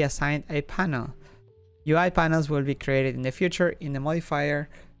socket can be assigned a panel. UI panels will be created in the future in the modifier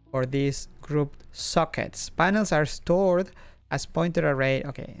for these grouped sockets. Panels are stored as pointer array.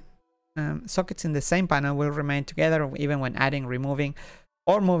 Okay. Sockets in the same panel will remain together even when adding, removing,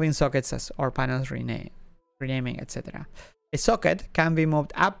 or moving sockets or panels renaming, etc. A socket can be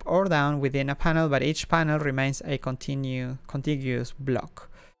moved up or down within a panel, but each panel remains a contiguous block.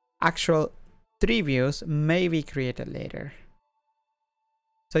 Actual tree views may be created later.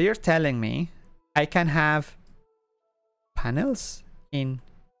 So you're telling me I can have panels in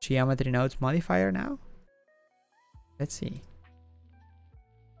geometry nodes modifier now? Let's see.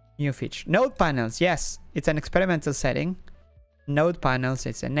 New feature. Node panels. Yes, it's an experimental setting. Node panels,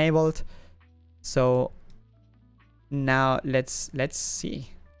 it's enabled. So now let's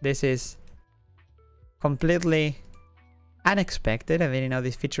see. This is completely unexpected. I didn't know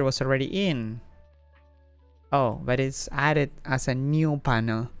this feature was already in. Oh, but it's added as a new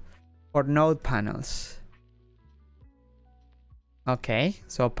panel for node panels. Okay,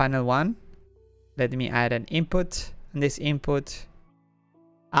 so panel 1. Let me add an input. And this input,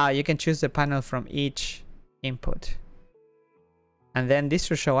 you can choose the panel from each input. And then this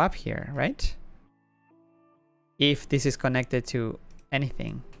will show up here, right? If this is connected to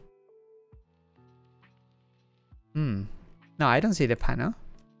anything. No, I don't see the panel.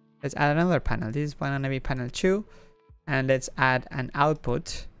 Let's add another panel. This is going to be panel 2. And let's add an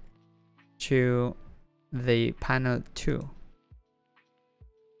output to the panel 2.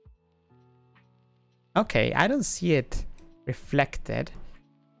 Okay, I don't see it reflected.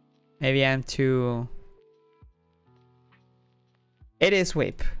 Maybe I'm too... It is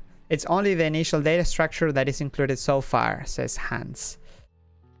WIP. It's only the initial data structure that is included so far, says Hans.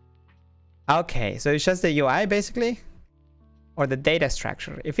 Okay, so it's just the UI basically? Or the data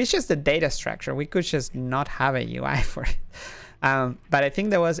structure. If it's just the data structure, we could just not have a UI for it. But I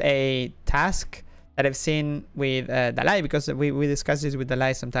think there was a task that I've seen with Dalai, because we discussed this with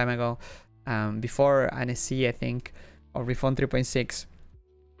Dalai some time ago, before NSC, I think, or Refon 3.6,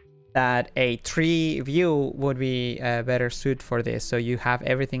 that a tree view would be a better suit for this. So you have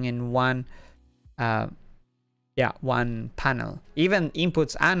everything in one, one panel, even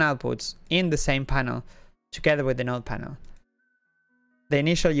inputs and outputs in the same panel together with the node panel. The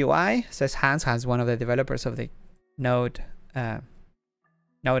initial UI, says Hans, one of the developers of the Node and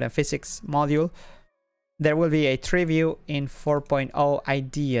Physics module. There will be a tree view in 4.0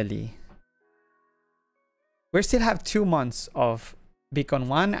 ideally. We still have 2 months of Beacon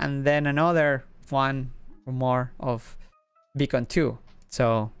 1 and then another 1 or more of Beacon 2.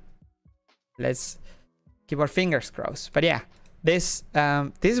 So let's keep our fingers crossed. But yeah, this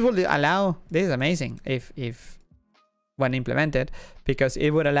will allow, this is amazing if when implemented, because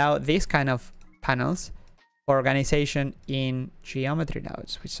it would allow this kind of panels for organization in geometry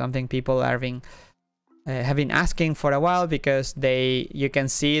nodes, which is something people are have been asking for a while, because you can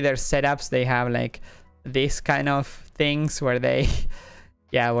see their setups. They have like this kind of things where they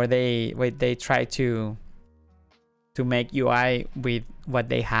they try to make UI with what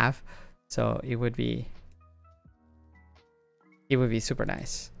they have. So it would be super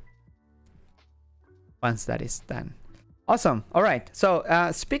nice once that is done. Awesome. All right. So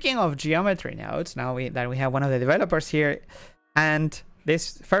speaking of geometry nodes, now that we have one of the developers here, and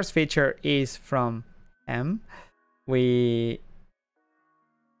this first feature is from M.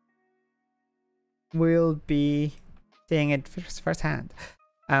 will be seeing it firsthand.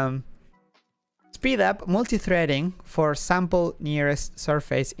 Speed up multi-threading for sample nearest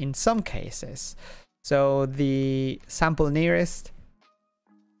surface in some cases. So the sample nearest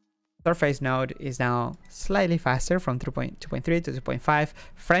surface node is now slightly faster from 2.3 to 2.5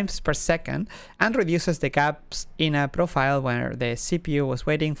 frames per second and reduces the gaps in a profile where the CPU was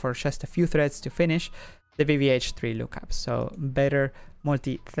waiting for just a few threads to finish the BVH3 lookup. So better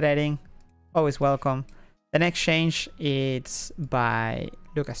multi-threading, always welcome. The next change is by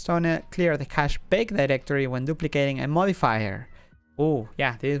Lucas Tone. Clear the cache bake directory when duplicating a modifier. Oh,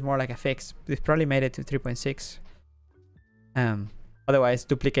 yeah, this is more like a fix. This probably made it to 3.6. Otherwise,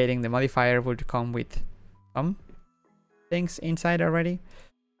 duplicating the modifier would come with some things inside already.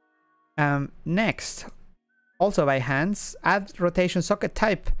 Next, also by hands, add rotation socket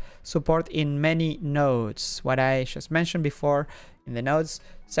type support in many nodes. What I just mentioned before in the nodes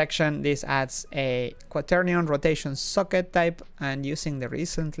section, this adds a quaternion rotation socket type, and using the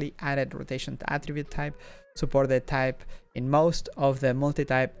recently added rotation attribute type, support the type in most of the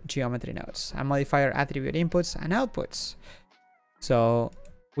multi-type geometry nodes and modifier attribute inputs and outputs. So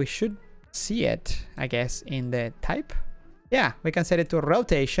we should see it, I guess, in the type. Yeah, we can set it to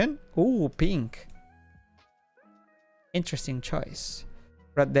rotation. Ooh, pink. Interesting choice.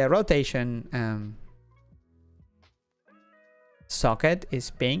 But the rotation socket is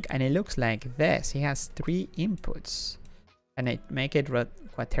pink, and it looks like this. He has 3 inputs. Can I make it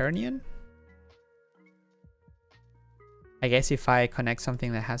quaternion? I guess if I connect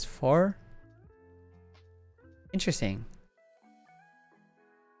something that has 4. Interesting.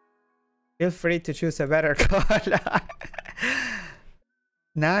 Feel free to choose a better color.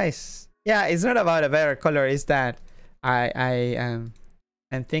 Nice. Yeah, it's not about a better color. It's that I'm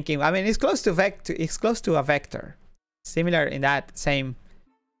thinking. I mean, it's close to vector. It's close to a vector, similar in that same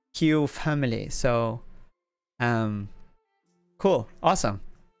hue family. So, cool, awesome,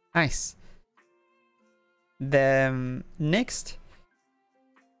 nice. The next.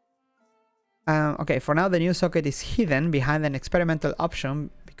 Okay, for now the new socket is hidden behind an experimental option,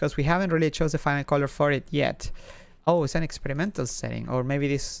 because we haven't really chosen the final color for it yet. Oh, it's an experimental setting, or maybe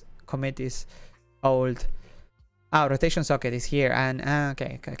this commit is old. Oh, rotation socket is here, and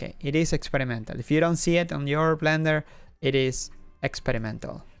okay, it is experimental. If you don't see it on your Blender, it is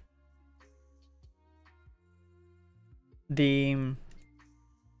experimental. The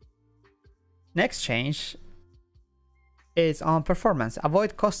next change is on performance.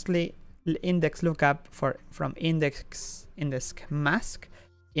 Avoid costly index lookup from index mask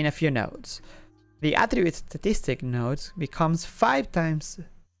in a few nodes. The attribute statistic nodes becomes 5 times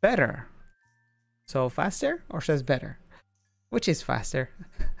better. So faster or just better? Which is faster?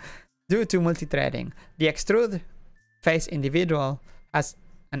 Due to multi-threading. The extrude face individual has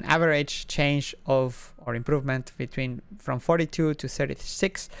an average change of, or improvement from 42 to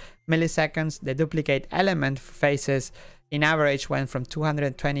 36 milliseconds. The duplicate element faces in average went from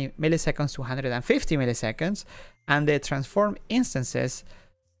 220 milliseconds to 150 milliseconds, and the transform instances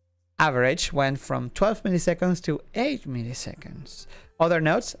average went from 12 milliseconds to 8 milliseconds. Other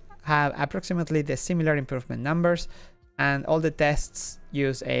nodes have approximately the similar improvement numbers, and all the tests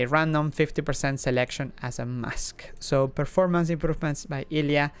use a random 50% selection as a mask. So performance improvements by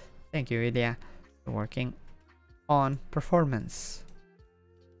Ilya. Thank you, Ilya, for working on performance.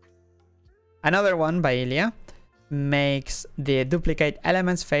 Another one by Ilya makes the duplicate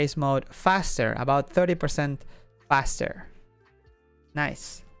elements phase mode faster, about 30% faster.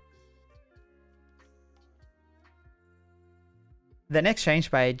 Nice. The next change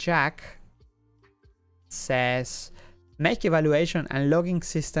by Jack says, make evaluation and logging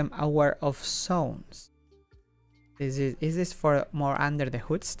system aware of zones. Is this for more under the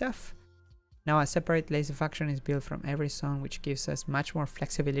hood stuff? Now a separate lazy function is built from every zone, which gives us much more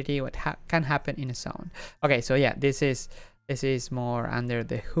flexibility what can happen in a zone. Okay, so yeah, this is more under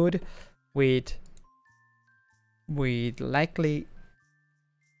the hood with likely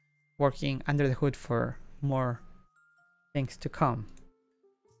working under the hood for more things to come.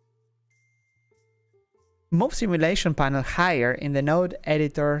 Move simulation panel higher in the node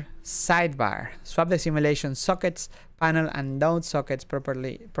editor sidebar. Swap the simulation sockets panel and node sockets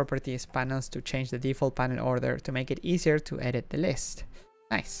properties panels to change the default panel order to make it easier to edit the list.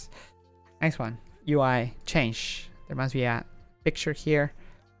 Nice. Nice one. UI change. There must be a picture here.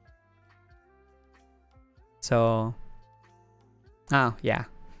 So, oh yeah,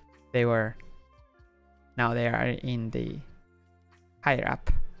 they were, now they are in the higher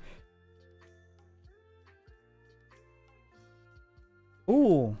up.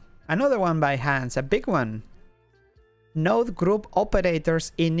 Ooh, another one by Hans, a big one. Node group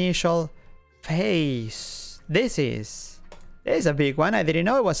operators initial face. This is a big one. I didn't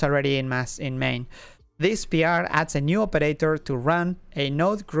know it was already in main. This PR adds a new operator to run a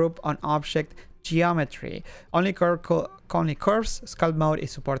node group on object geometry. Only curves sculpt mode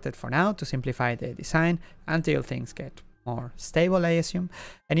is supported for now to simplify the design until things get more stable, I assume.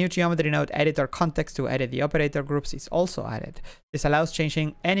 A new geometry node editor context to edit the operator groups is also added. This allows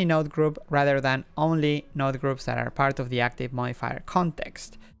changing any node group rather than only node groups that are part of the active modifier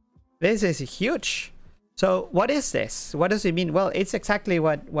context. This is huge. So what is this? What does it mean? Well, it's exactly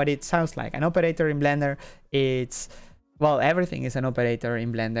what it sounds like. An operator in Blender, it's, well, everything is an operator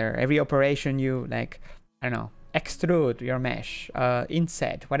in Blender. Every operation you, like, I don't know, extrude your mesh,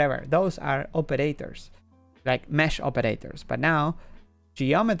 inset, whatever, those are operators, like mesh operators. But now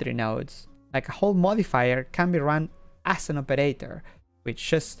geometry nodes, like a whole modifier, can be run as an operator, which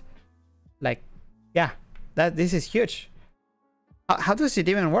just, like, yeah, this is huge. How does it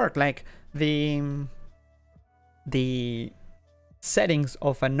even work? Like the settings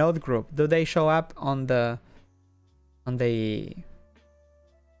of a node group, do they show up on the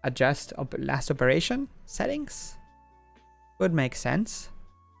adjust last operation settings? Would make sense.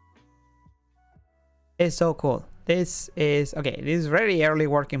 It's so cool. This is okay. This is very early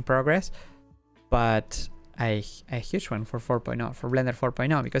work in progress, but a huge one for 4.0, for Blender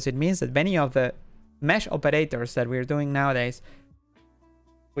 4.0, because it means that many of the mesh operators that we're doing nowadays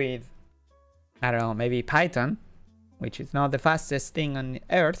with, I don't know, maybe Python, which is not the fastest thing on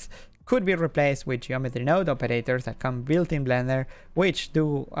earth, could be replaced with geometry node operators that come built in Blender, which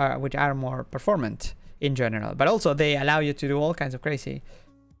are more performant in general, but also they allow you to do all kinds of crazy.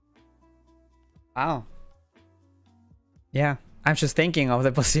 Wow. Yeah, I'm just thinking of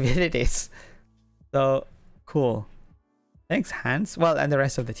the possibilities. So cool. Thanks, Hans. Well, and the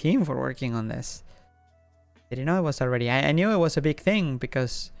rest of the team for working on this. Didn't know it was already. I knew it was a big thing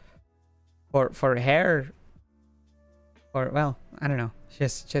because for hair, or, well, I don't know,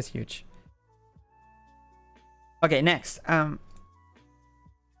 just huge. Okay, next,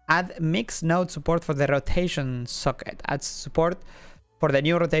 add mixed node support for the rotation socket. Add support for the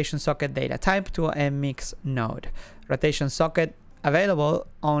new rotation socket data type to a mixed node. Rotation socket available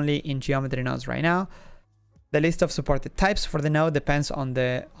only in geometry nodes right now. The list of supported types for the node depends on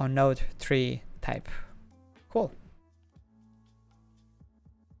node tree type. Cool.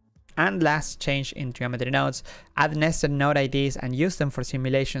 And last change in geometry nodes, add nested node IDs and use them for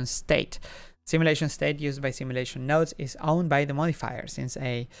simulation state. Simulation state used by simulation nodes is owned by the modifier, since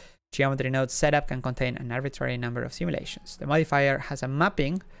a geometry node setup can contain an arbitrary number of simulations. The modifier has a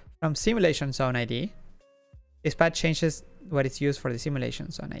mapping from simulation zone ID. This patch changes what is used for the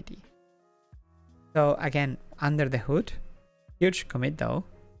simulation zone ID. So again, under the hood, huge commit though.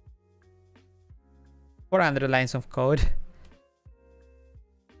 400 lines of code.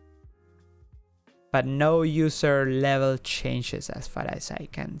 But no user level changes as far as I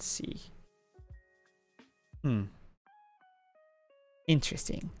can see.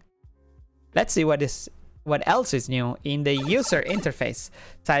 Interesting. Let's see what else is new in the user interface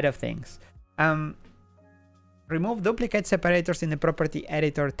side of things. Remove duplicate separators in the property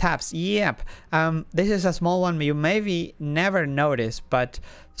editor tabs. Yep. This is a small one you maybe never noticed, but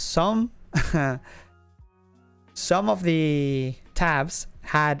some of the tabs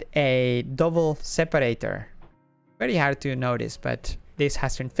had a double separator. Very hard to notice, but this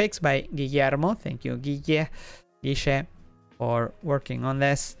has been fixed by Guillermo. Thank you, Guille, for working on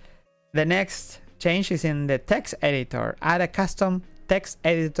this. The next change is in the text editor. Add a custom text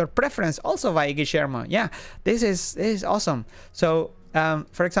editor preference, also by Guillermo. Yeah, this is awesome. So,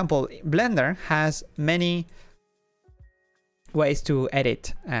 for example, Blender has many ways to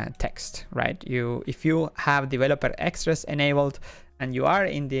edit text, right? If you have developer extras enabled and you are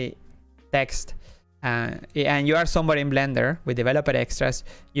in the text and you are somewhere in Blender with developer extras,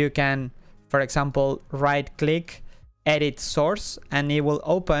 you can, for example, right click, edit source, and it will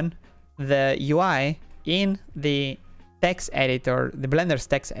open the UI in the text editor, the Blender's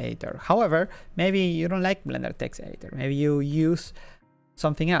text editor. However, maybe you don't like Blender text editor. Maybe you use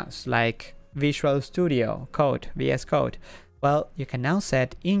something else like Visual Studio Code, VS Code. Well, you can now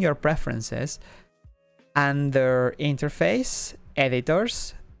set in your preferences under interface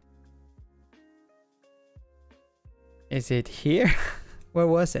editors. Is it here? Where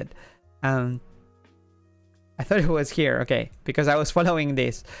was it? I thought it was here. Okay, because I was following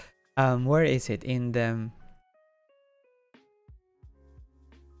this. Where is it? In the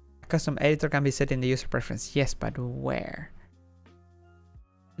custom editor can be set in the user preference. Yes, but where?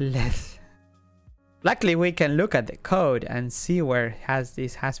 Luckily, we can look at the code and see where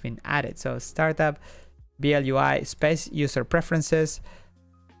this has been added. So startup, BLUI, space user preferences.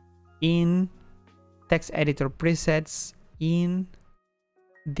 in text editor presets in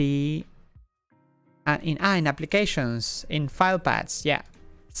the in applications, in file paths. Yeah,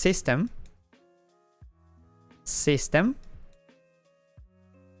 system,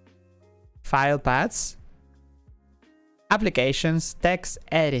 file paths, applications, text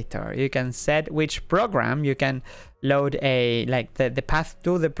editor. You can set which program you can load, a like the path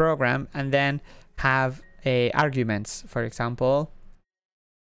to the program, and then have a arguments, for example,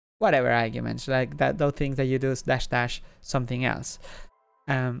 whatever arguments, like that, those things that you do dash dash something else.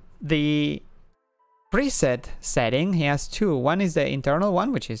 The preset setting, he has two. One is the internal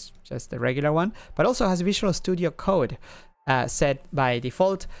one, which is just the regular one, but also has Visual Studio Code set by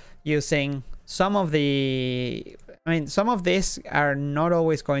default, using some of the, I mean, some of these are not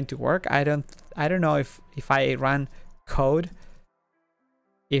always going to work. I don't know if I run code,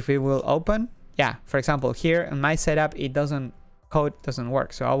 if it will open. Yeah, for example, here in my setup, code doesn't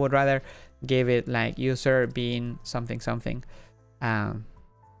work. So I would rather give it like user being something something.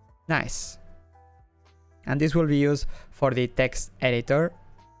 Nice. And this will be used for the text editor,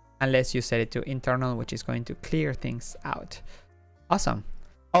 unless you set it to internal, which is going to clear things out. Awesome.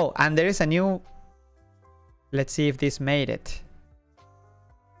 Oh, and there is a new, let's see if this made it.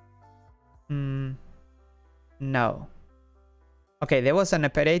 No. Okay, there was an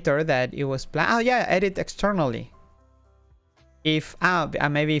operator that it was planned. Oh yeah, edit externally. If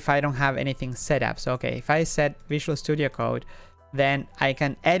maybe if I don't have anything set up. So okay, if I set Visual Studio Code, then I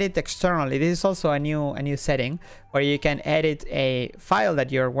can edit externally. This is also a new setting where you can edit a file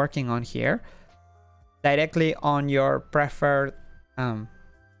that you're working on here directly on your preferred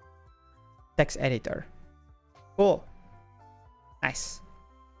text editor. Cool. Nice.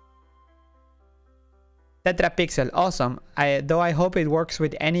 Tetrapixel, awesome. Though I hope it works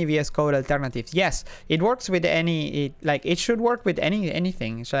with any VS Code alternatives. Yes, it works with any, it should work with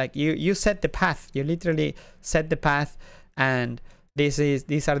anything. It's like you set the path. You literally set the path, and these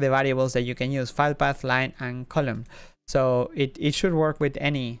are the variables that you can use: file path, line, and column. So it should work with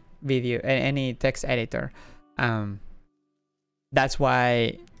any any text editor. That's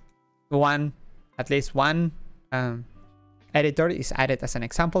why at least one editor is added as an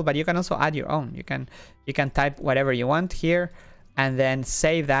example, but you can also add your own. You can type whatever you want here and then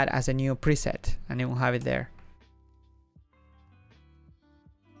save that as a new preset, and you will have it there.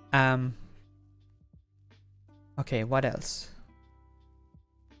 Okay, what else?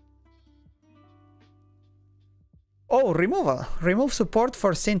 Oh, removal. Remove support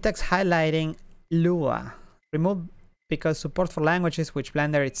for syntax highlighting Lua. Remove because support for languages which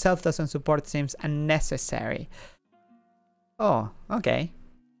Blender itself doesn't support seems unnecessary. Oh, okay.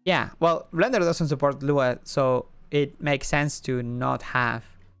 Yeah, well, Blender doesn't support Lua, so it makes sense to not have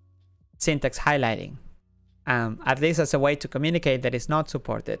syntax highlighting. At least as a way to communicate that it's not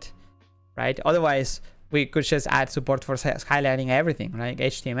supported, right? Otherwise, we could just add support for highlighting everything, right?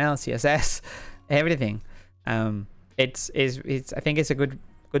 HTML, CSS, everything. I think it's a good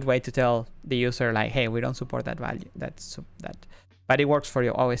way to tell the user, like, hey, we don't support that value. That. But it works for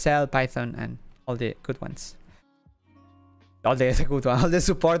your OSL, Python, and all the good ones. All the good ones, all the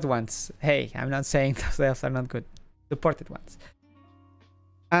support ones. Hey, I'm not saying those are not good. Supported ones.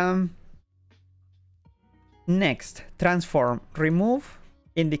 Next, transform. Remove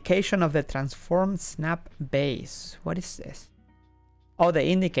indication of the transform snap base. What is this? Oh, the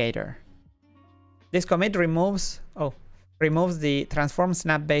indicator. This commit removes the transform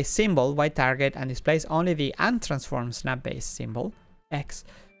snap base symbol, white target, and displays only the untransformed snap base symbol, X.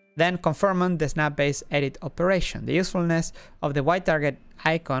 Then confirming the snap base edit operation. The usefulness of the white target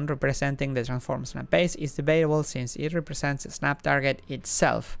icon representing the transform snap base is debatable, since it represents the snap target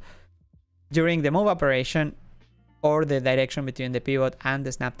itself during the move operation, or the direction between the pivot and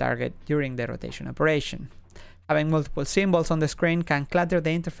the snap target during the rotation operation. Having multiple symbols on the screen can clutter the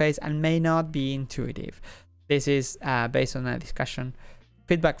interface and may not be intuitive. This is based on a discussion,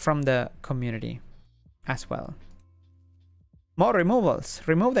 feedback from the community as well. More removals.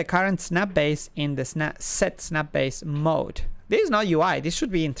 Remove the current snap base in the set snap base mode. This is not UI. This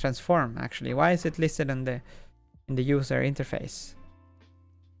should be in transform, actually. Why is it listed in the user interface?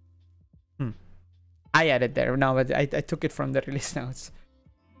 I added there. No, but I took it from the release notes.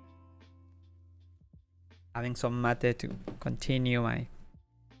 Having some mate to continue my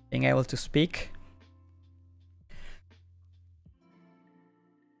being able to speak.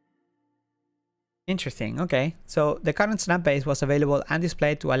 Interesting. Okay, so the current snap base was available and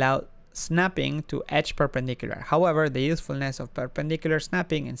displayed to allow snapping to edge perpendicular. However, the usefulness of perpendicular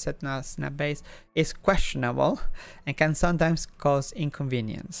snapping in set snap base is questionable and can sometimes cause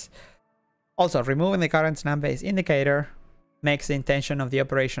inconvenience. Also, removing the current snap base indicator makes the intention of the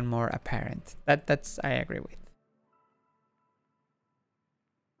operation more apparent. That's I agree with.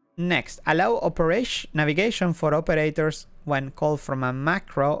 Next, allow operation navigation for operators when called from a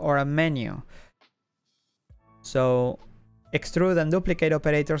macro or a menu. So extrude and duplicate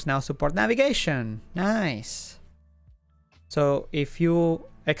operators now support navigation. Nice. So if you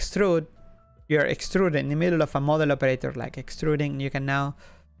extrude, you're extruding in the middle of a model operator like extruding, you can now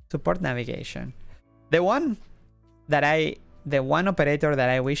support navigation. The one operator that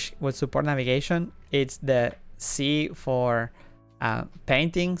I wish would support navigation, it's the C for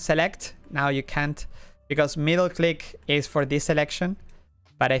painting select. Now you can't, because middle click is for this selection,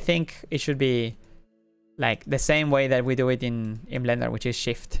 but I think it should be like the same way that we do it in Blender, which is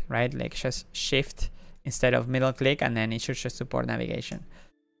shift, right? Like just shift instead of middle click, and then it should just support navigation.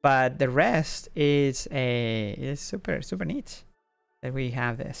 But the rest is super neat that we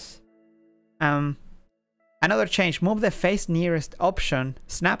have this. Another change, move the face nearest option,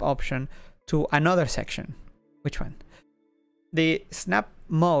 snap option, to another section. Which one? The snap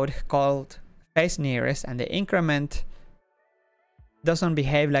mode called face nearest, and the increment doesn't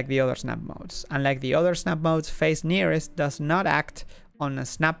behave like the other snap modes. Unlike the other snap modes, face nearest does not act on a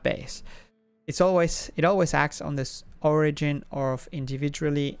snap base. It always acts on this origin of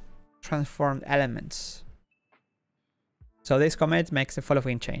individually transformed elements. So this commit makes the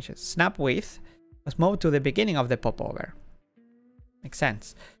following changes. Snap width was moved to the beginning of the popover. Makes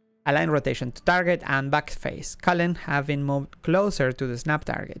sense. Align rotation to target and back face column have been moved closer to the snap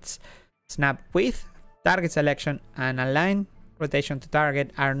targets. Snap width, target selection, and align rotation to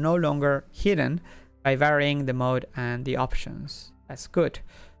target are no longer hidden by varying the mode and the options. That's good,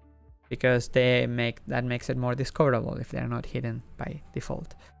 because that makes it more discoverable if they're not hidden by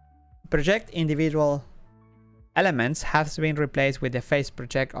default. Project individual elements has been replaced with the face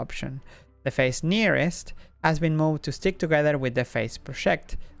project option. The face nearest has been moved to stick together with the face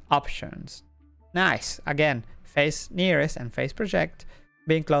project options. Nice. Again, face nearest and face project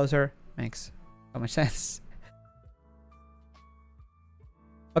being closer makes so much sense.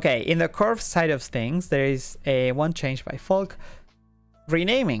 Okay, in the curve side of things, there is one change by Folk.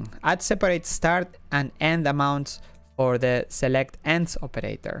 Renaming. Add separate start and end amounts for the select ends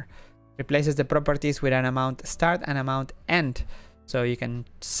operator. Replaces the properties with an amount start and amount end. So you can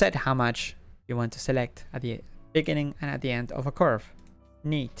set how much you want to select at the beginning and at the end of a curve.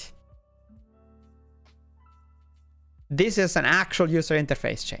 Neat. This is an actual user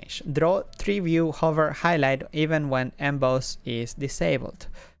interface change. Draw 3-view hover highlight even when emboss is disabled.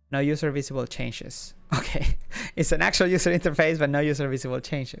 No user visible changes. Okay, it's an actual user interface, but no user visible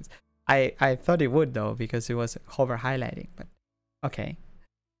changes. I thought it would though, because it was hover highlighting, but okay.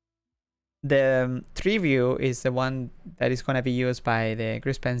 The 3-view is the one that is going to be used by the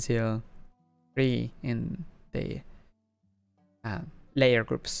Grease Pencil 3 in the layer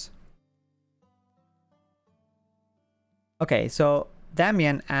groups. Okay, so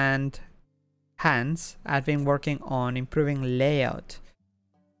Damien and Hans have been working on improving layout.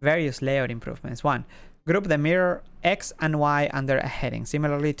 Various layout improvements. 1. Group the mirror X and Y under a heading.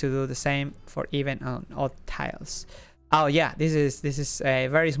 Similarly, to do the same for even and odd tiles. Oh yeah, this is a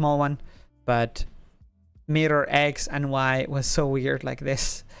very small one, but mirror X and Y was so weird like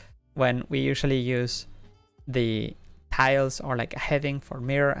this when we usually use the tiles or like a heading for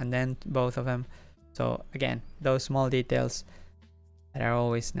mirror and then both of them. So again, those small details that are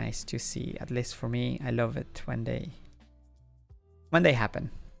always nice to see, at least for me. I love it when they happen.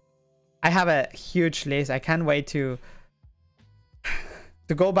 I have a huge list. I can't wait to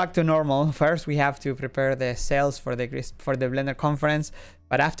go back to normal. First, we have to prepare the sales for the Blender conference,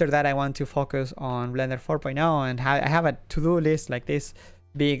 but after that, I want to focus on Blender 4.0, and I have a to-do list like this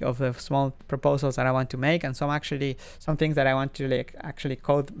big of the small proposals that I want to make, and some things that I want to like actually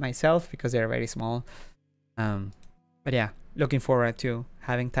code myself because they're very small. But yeah, looking forward to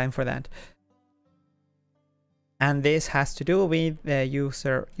having time for that. And this has to do with the use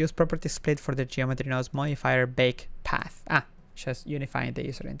property split for the geometry nodes modifier bake path. Just unifying the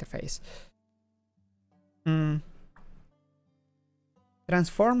user interface.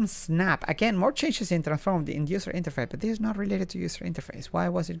 Transform snap. Again, more changes in transform in user interface, but this is not related to user interface. Why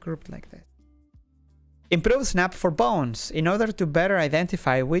was it grouped like this? Improve snap for bones. In order to better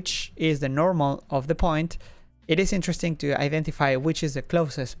identify which is the normal of the point, it is interesting to identify which is the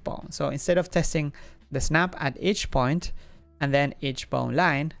closest bone. So instead of testing the snap at each point and then each bone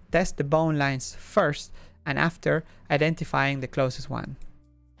line, test the bone lines first, and after identifying the closest one.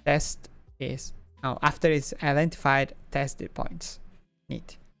 After it's identified, test the points.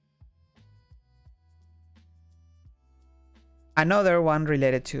 Neat. Another one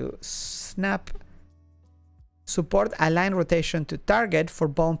related to snap Support align rotation to target for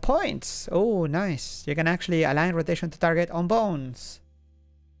bone points. Oh, nice. You can actually align rotation to target on bones.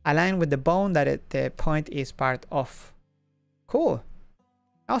 Align with the bone that the point is part of. Cool.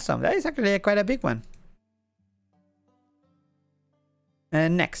 Awesome. That is actually quite a big one.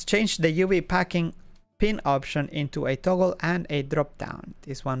 And next, change the UV packing pin option into a toggle and a drop down.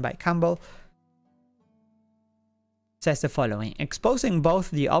 This one by Campbell says the following: exposing both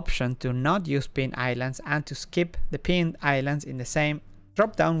the option to not use pin islands and to skip the pinned islands in the same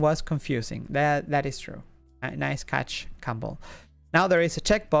drop down was confusing. That is true. Nice catch, Campbell. Now there is a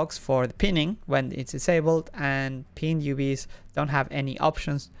checkbox for the pinning when it's disabled, and pinned UVs don't have any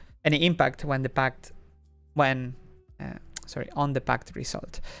options, any impact when on the packed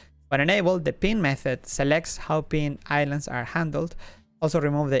result. When enabled, the pin method selects how pin islands are handled. Also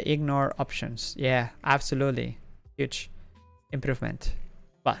remove the ignore options. Yeah, absolutely. Huge improvement.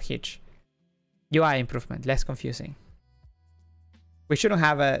 Well, huge. UI improvement, less confusing. We shouldn't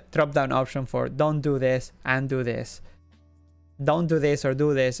have a drop-down option for don't do this and do this. Don't do this or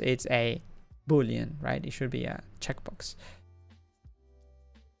do this. It's a Boolean, right? It should be a checkbox.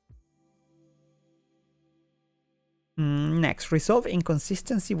 Next, resolve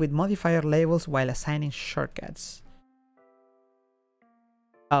inconsistency with modifier labels while assigning shortcuts.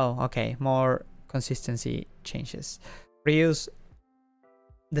 Oh, okay. More consistency changes. Reuse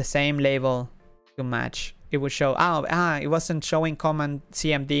the same label to match. It would show it wasn't showing command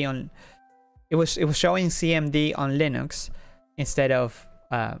CMD on it was showing CMD on Linux instead of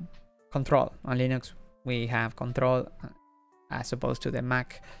control. On Linux we have control as opposed to the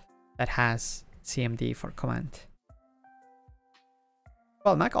Mac that has CMD for command.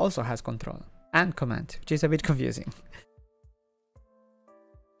 Well, Mac also has control and command, which is a bit confusing.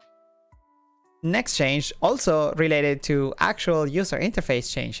 Next change, also related to actual user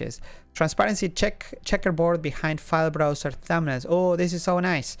interface changes. Transparency checkerboard behind file browser thumbnails. Oh, this is so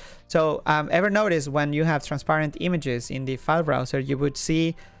nice. So ever notice when you have transparent images in the file browser, you would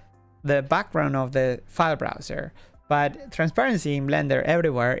see the background of the file browser. But transparency in Blender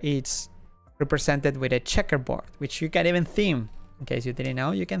everywhere, it's represented with a checkerboard, which you can even theme. In case you didn't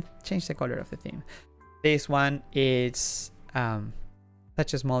know, you can change the color of the theme. This one is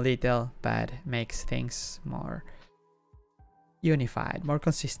such a small detail, but makes things more unified, more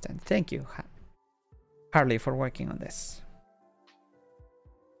consistent. Thank you, Harley, for working on this.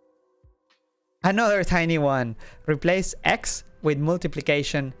 Another tiny one. Replace X with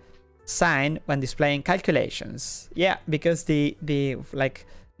multiplication sign when displaying calculations. Yeah, because the like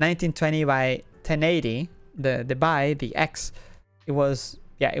 1920 by 1080, the X, it was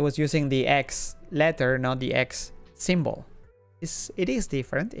using the X letter, not the X symbol. It is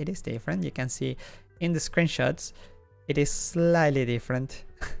different. It is different. You can see in the screenshots, it is slightly different.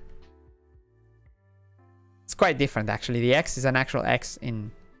 It's quite different actually. The X is an actual X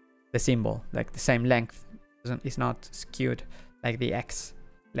in the symbol, like the same length. It's not skewed like the X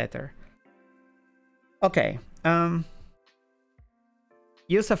letter. Okay.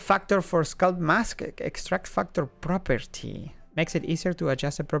 Use a factor for sculpt mask. Extract factor property. Makes it easier to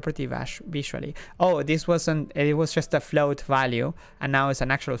adjust a property visually. Oh, this wasn't, it was just a float value, and now it's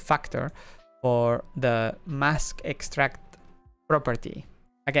an actual factor for the mask extract property.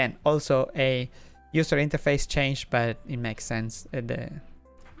 Again, also a user interface change, but it makes sense.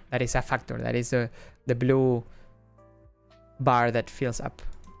 That is a factor. That is the blue bar that fills up.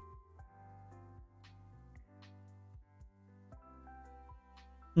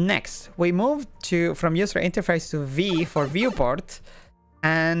 Next, we move from user interface to V for viewport,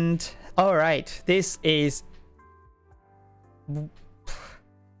 and all right, this is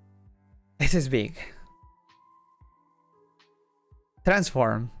big.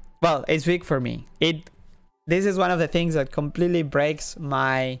 Transform. Well, it's big for me. This is one of the things that completely breaks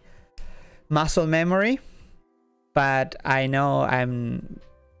my muscle memory, but I know I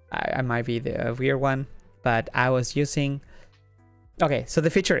might be the weird one, but I was using. Okay, so the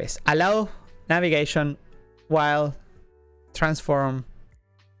feature is allow navigation while transform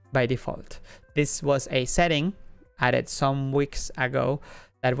by default. This was a setting added some weeks ago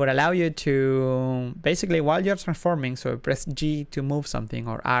that would allow you to basically, while you're transforming, so press G to move something,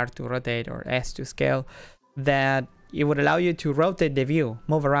 or R to rotate, or S to scale, that it would allow you to rotate the view,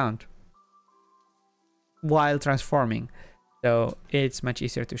 move around while transforming. So it's much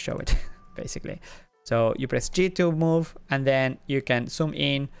easier to show it basically. So you press G to move, and then you can zoom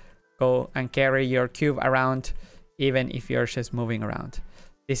in, go and carry your cube around, even if you're just moving around.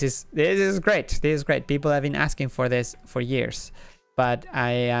 This is great. This is great. People have been asking for this for years, but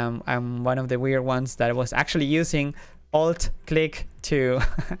I'm one of the weird ones that was actually using Alt-click to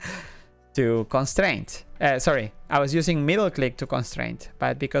to constraint. Sorry, I was using middle click to constraint,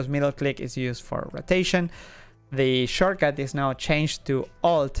 but because middle click is used for rotation, the shortcut is now changed to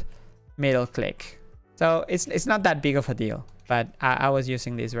Alt middle click. So it's not that big of a deal, but I was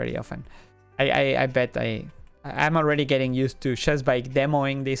using this very often. I bet I'm already getting used to, just by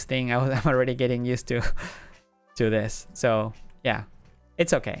demoing this thing, I'm already getting used to this. So yeah,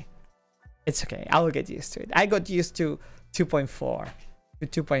 it's okay. It's okay. I'll get used to it. I got used to 2.4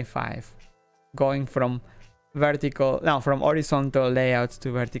 to 2.5, going from from horizontal layouts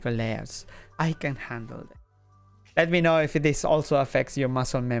to vertical layouts. I can handle it. Let me know if this also affects your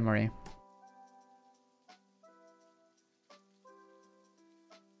muscle memory.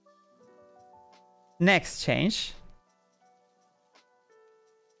 Next change.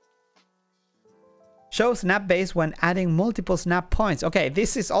 Show snap base when adding multiple snap points. Okay,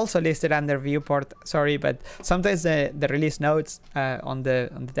 this is also listed under viewport. Sorry, but sometimes the release notes on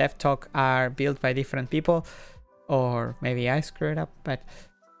the dev talk are built by different people, or maybe I screwed up, but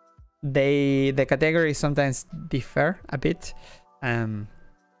the categories sometimes differ a bit.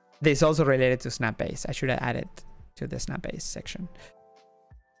 This is also related to snap base. I should have added to the snap base section.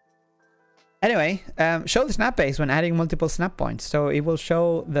 Anyway, show the snap base when adding multiple snap points. So it will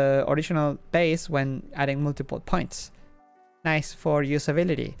show the original base when adding multiple points. Nice for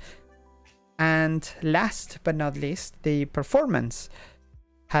usability. And last but not least, the performance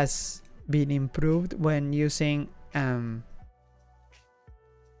has been improved when using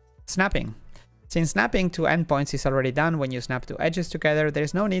snapping. Since snapping to endpoints is already done when you snap two edges together, there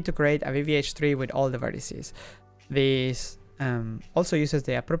is no need to create a VVH3 with all the vertices. This also uses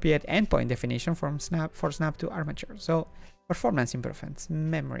the appropriate endpoint definition for snap to armature. So performance improvements,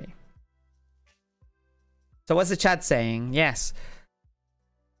 memory. So what's the chat saying? Yes,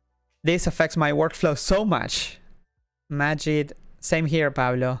 this affects my workflow so much. Majid, same here,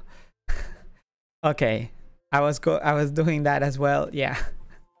 Pablo. Okay, I was doing that as well. Yeah.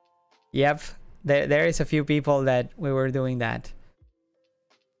 Yep. There is a few people that we were doing that.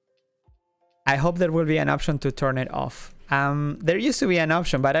 I hope there will be an option to turn it off. There used to be an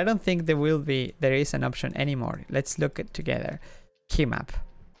option, but I don't think there is an option anymore. Let's look at together. Key map.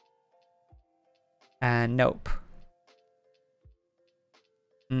 Nope.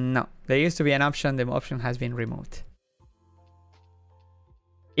 No, there used to be an option. The option has been removed.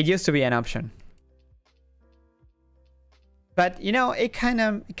 It used to be an option. But you know, it kind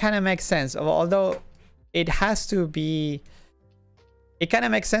of makes sense. Although it has to be, it kind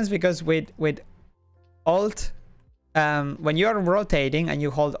of makes sense because with Alt, when you're rotating and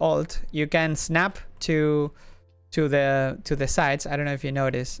you hold Alt, you can snap to the sides. I don't know if you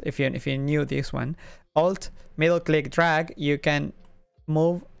notice, if you knew this one. Alt, middle click, drag, you can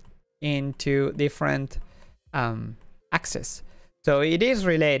move into different axes. So it is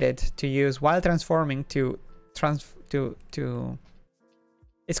related to use while transforming to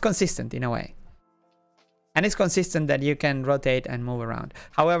it's consistent in a way. And it's consistent that you can rotate and move around.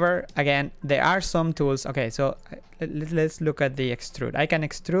 However, again, there are some tools. Okay, so let's look at the extrude. I can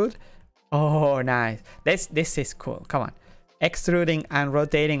extrude. Oh, nice. This is cool. Come on. Extruding and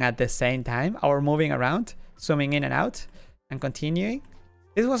rotating at the same time, or moving around, zooming in and out, and continuing.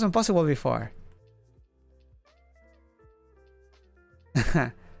 This wasn't possible before.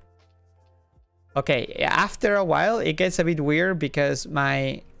 Okay, after a while, it gets a bit weird because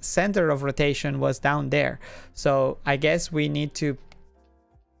my center of rotation was down there. So I guess we need to,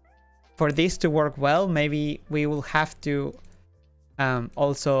 for this to work well, maybe we will have to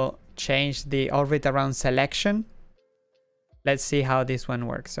also change the orbit around selection. Let's see how this one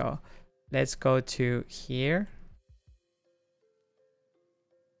works. So let's go to here.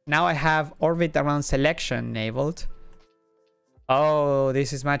 Now I have orbit around selection enabled. Oh,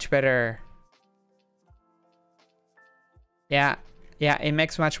 this is much better. Yeah, it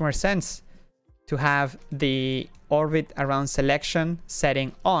makes much more sense to have the orbit around selection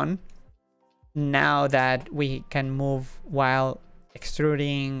setting on now that we can move while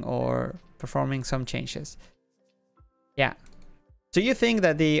extruding or performing some changes. Yeah. Do you think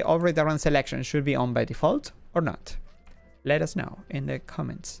that the orbit around selection should be on by default or not? Let us know in the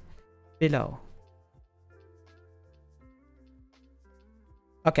comments below.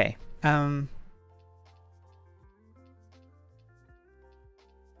 Okay.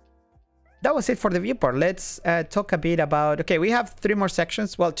 That was it for the viewport. Let's talk a bit about, okay, we have 3 more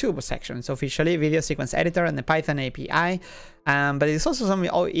sections. Well, 2 sections officially: video sequence editor and the Python API. But there's also some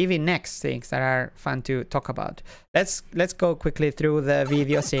even next things that are fun to talk about. Let's go quickly through the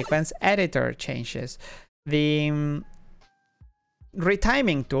video sequence editor changes. The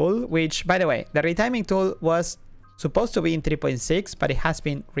retiming tool, which, by the way, the retiming tool was supposed to be in 3.6, but it has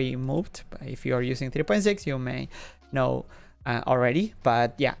been removed. If you're using 3.6, you may know already,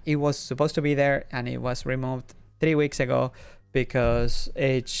 but yeah, it was supposed to be there and it was removed 3 weeks ago because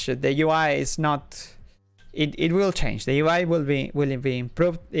the UI is not, it will change. The UI will be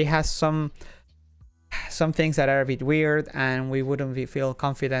improved. It has some things that are a bit weird, and we wouldn't feel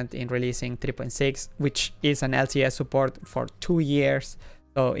confident in releasing 3.6, which is an LTS support for 2 years.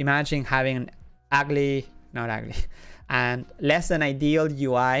 So imagine having an not ugly, and less than ideal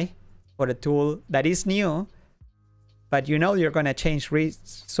UI for a tool that is new, but you know you're gonna change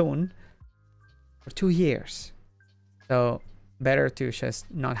soon for 2 years. So better to just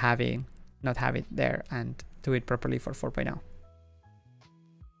not have it there and do it properly for 4.0.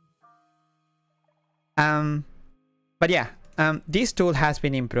 But yeah, this tool has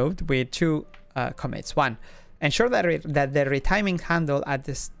been improved with 2 commits. One, ensure that the retiming handle on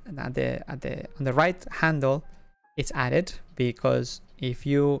the right handle is added, because if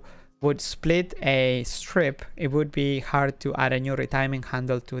you would split a strip, it would be hard to add a new retiming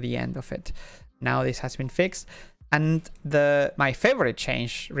handle to the end of it. Now this has been fixed, and my favorite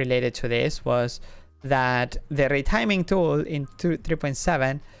change related to this was that the retiming tool in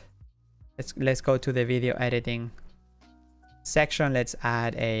 3.7. Let's go to the video editing section. Let's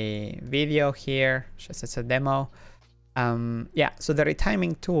add a video here just as a demo. Yeah, so the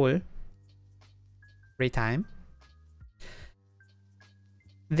retiming tool, retime.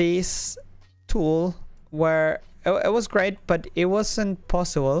 This tool it was great, but it wasn't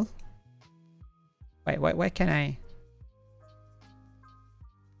possible. Wait, why can I?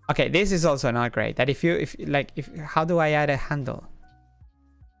 Okay, this is also not great. That how do I add a handle?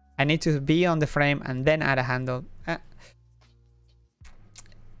 I need to be on the frame and then add a handle.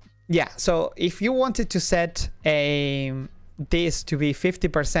 Yeah, so if you wanted to set this to be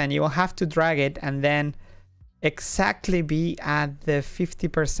 50%, you will have to drag it and then exactly be at the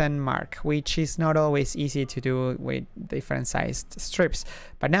 50% mark, which is not always easy to do with different sized strips.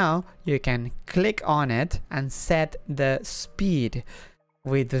 But now you can click on it and set the speed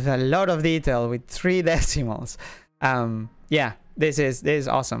with a lot of detail, with 3 decimals. Yeah, this is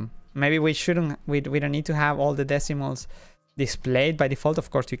awesome. Maybe we don't need to have all the decimals displayed by default.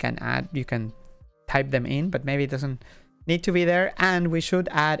 Of course, you can type them in, but maybe it doesn't need to be there. And we should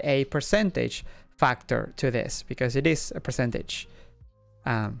add a percentage factor to this, because it is a percentage,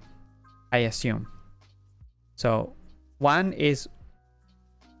 I assume. So 1 is,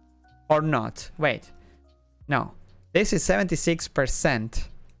 or not. Wait, no, this is 76%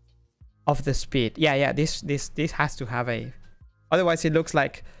 of the speed. Yeah, this has to have a, otherwise it looks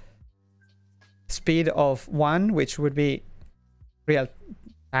like speed of 1, which would be real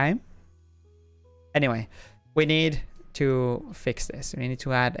time. Anyway, we need to fix this. We need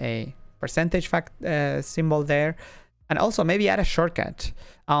to add a percentage symbol there, and also maybe add a shortcut.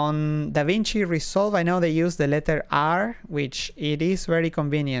 On DaVinci Resolve, I know they use the letter R, which it is very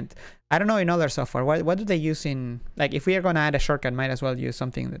convenient. I don't know in other software. What do they use in, like, if we are going to add a shortcut, might as well use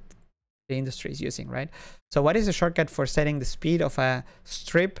something that the industry is using, right? So what is the shortcut for setting the speed of a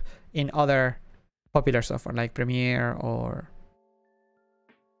strip in other popular software like Premiere or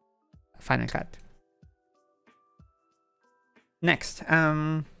Final Cut? Next,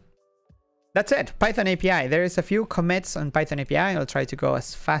 that's it. Python API. There is a few commits on Python API. I'll try to go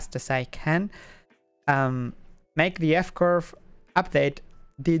as fast as I can. Make the F-curve update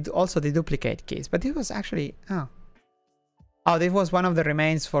did also deduplicate keys, but it was actually, oh, this was one of the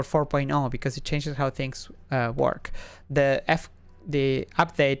remains for 4.0 because it changes how things work. The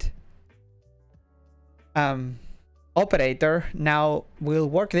update operator now will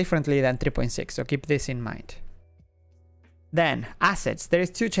work differently than 3.6, so keep this in mind. Then assets. There is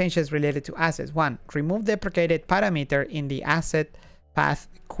 2 changes related to assets. 1, remove deprecated parameter in the asset path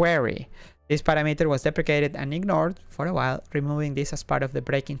query. This parameter was deprecated and ignored for a while, removing this as part of the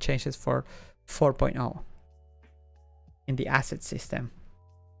breaking changes for 4.0 in the asset system.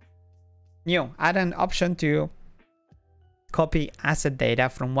 New, add an option to copy asset data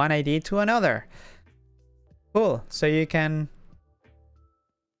from one ID to another. Cool, so you can...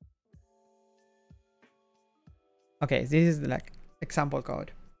 Okay, this is like example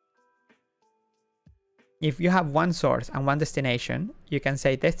code. If you have one source and one destination, you can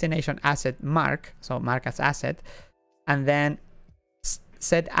say destination asset mark, so mark as asset, and then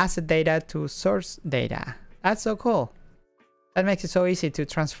set asset data to source data. That's so cool. That makes it so easy to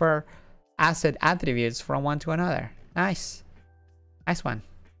transfer asset attributes from one to another. Nice. Nice one.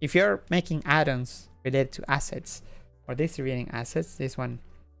 If you're making add-ons related to assets or distributing assets, this one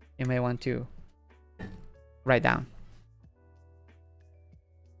you may want to write down.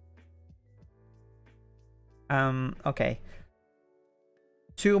 Okay.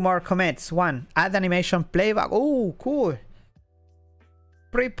 2 more commits. 1, add animation playback. Oh, cool.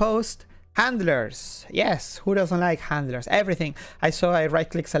 Pre-post handlers. Yes, who doesn't like handlers? Everything. I saw a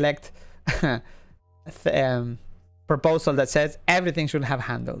right-click select proposal that says everything should have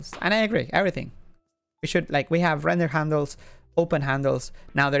handles. And I agree, everything. We should, like, we have render handles, open handles.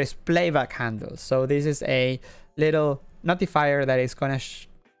 Now there is playback handles. So this is a little notifier that is gonna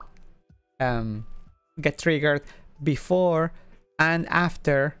get triggered before and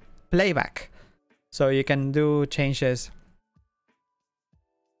after playback. So you can do changes.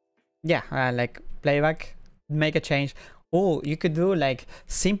 Yeah, like playback, make a change. Oh, you could do like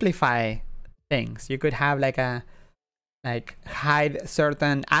simplify things. You could have like a hide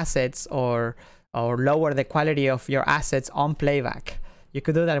certain assets or lower the quality of your assets on playback. You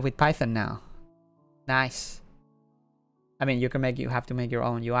could do that with Python now. Nice. I mean, you have to make your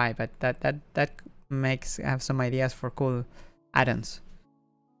own UI, but that makes have some ideas for cool add-ons.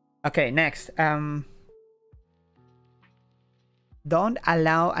 Okay, next. Don't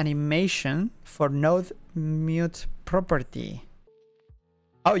allow animation for node mute property.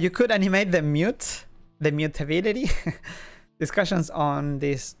 Oh, you could animate the mutability. Discussions on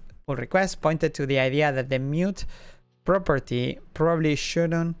this pull request pointed to the idea that the mute property probably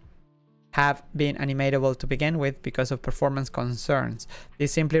shouldn't have been animatable to begin with because of performance concerns.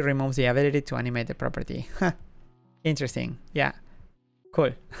 This simply removes the ability to animate the property. Interesting. Yeah.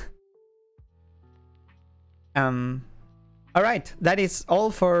 Cool. All right, that is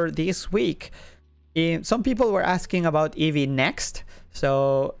all for this week. Some people were asking about Eevee Next.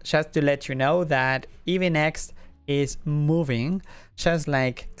 So just to let you know that Eevee Next is moving, just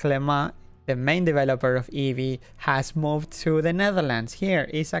like Clément, the main developer of Eevee, has moved to the Netherlands. Here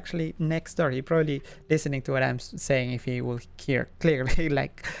is actually next door. He probably listening to what I'm saying if he will hear clearly,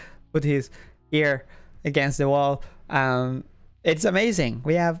 like put his ear against the wall. It's amazing.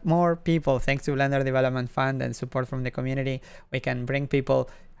 We have more people thanks to Blender Development Fund and support from the community. We can bring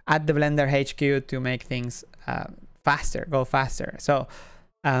people at the Blender HQ to make things faster, go faster. So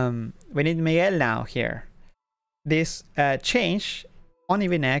we need Miguel now here. This change on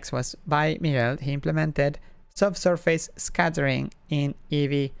Eevee Next was by Miguel. He implemented subsurface scattering in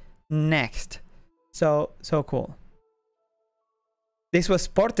Eevee Next. So cool. This was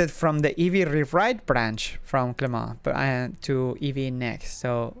ported from the Eevee Rewrite branch from Clément to Eevee Next.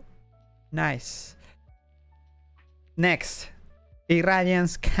 So nice. Next,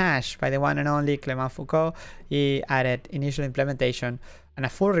 Irradiance Cache by the one and only Clément Foucault. He added initial implementation and a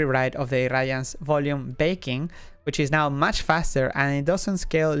full rewrite of the Irradiance volume baking, which is now much faster and it doesn't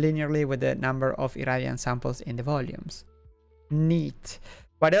scale linearly with the number of Irradiance samples in the volumes. Neat.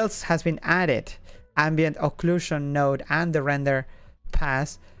 What else has been added? Ambient occlusion node and the render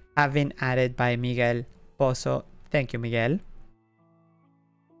pass have been added by Miguel Pozo. Thank you, Miguel.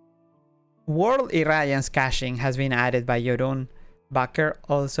 World Irradiance caching has been added by Jeroen Bakker.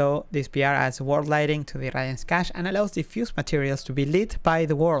 Also, this PR adds world lighting to the Irradiance cache and allows diffuse materials to be lit by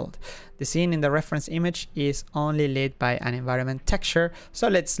the world. The scene in the reference image is only lit by an environment texture. So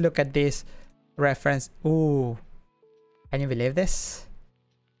let's look at this reference. Ooh, can you believe this?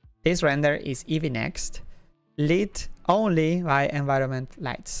 This render is Eevee Next, lit only by environment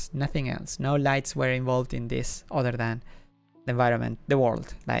lights, nothing else. No lights were involved in this other than the environment, the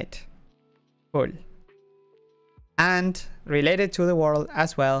world light. Cool. And related to the world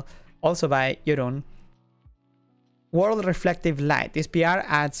as well, also by Jeroen, world reflective light. This PR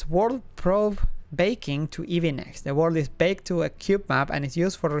adds world probe baking to Eevee Next. The world is baked to a cube map and is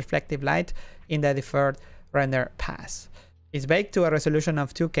used for reflective light in the deferred render pass. It's baked to a resolution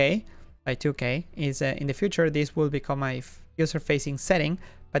of 2K by 2K. In the future, this will become a user-facing setting,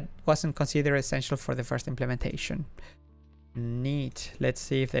 but wasn't considered essential for the first implementation. Neat. Let's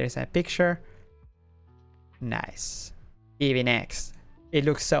see if there is a picture. Nice. Eevee Next. It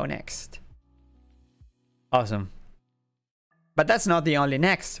looks so next. Awesome. But that's not the only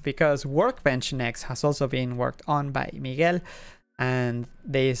Next, because Workbench Next has also been worked on by Miguel, and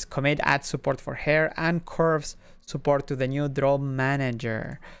this commit adds support for hair and curves, support to the new draw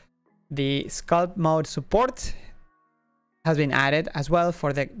manager. The sculpt mode support has been added as well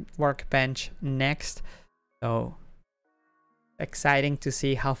for the Workbench Next. So exciting to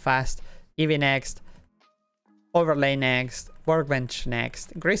see how fast Eevee Next, Overlay Next, Workbench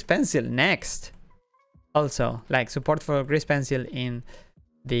Next, Grease Pencil Next. Also, like support for Grease Pencil in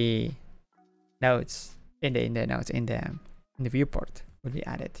the nodes, in the viewport will be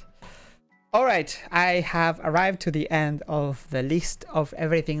added. All right, I have arrived to the end of the list of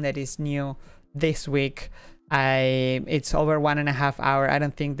everything that is new this week. It's over 1.5 hours. I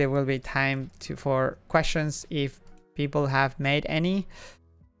don't think there will be time for questions if people have made any.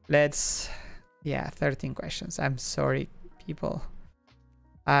 Yeah, 13 questions. I'm sorry, people.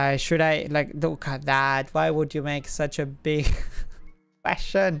 Should I look at that? Why would you make such a big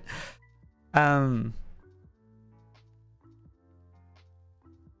question? And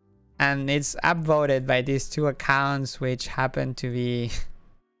it's upvoted by these two accounts, which happen to be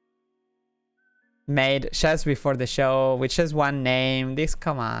made just before the show, which is one name. This,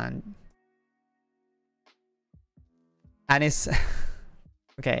 come on. And it's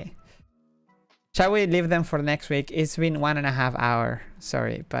okay. Shall we leave them for next week? It's been 1.5 hours.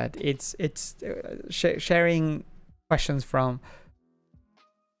 Sorry, but it's sharing questions from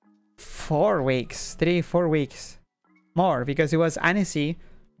 4 weeks, 3-4 weeks more, because it was Annecy,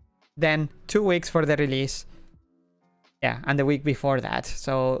 then 2 weeks for the release. Yeah, and the week before that.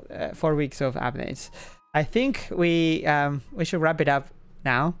 So 4 weeks of updates. I think we should wrap it up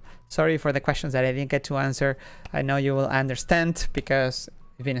now. Sorry for the questions that I didn't get to answer. I know you will understand because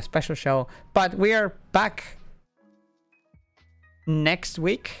it's been a special show, but we are back next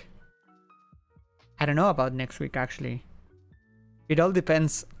week. I don't know about next week, actually. It all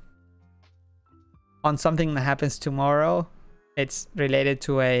depends on something that happens tomorrow. It's related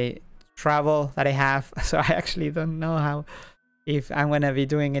to a travel that I have, so I actually don't know if I'm gonna be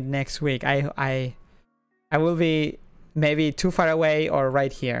doing it next week. I will be maybe too far away or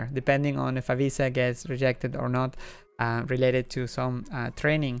right here, depending on if a visa gets rejected or not, related to some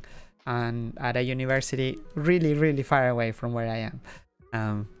training at a university really far away from where I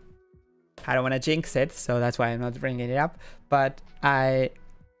am. I don't want to jinx it, so that's why I'm not bringing it up, but I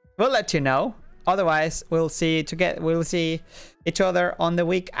will let you know. Otherwise, we'll see each other on the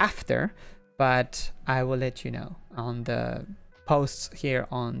week after, but I will let you know on the posts here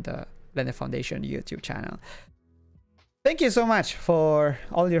on the Blender Foundation YouTube channel. Thank you so much for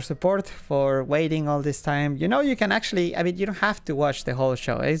all your support, for waiting all this time. You know, you can actually, I mean, you don't have to watch the whole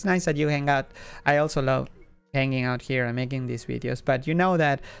show. It's nice that you hang out. I also love hanging out here and making these videos, but you know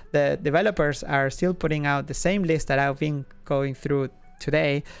that the developers are still putting out the same list that I've been going through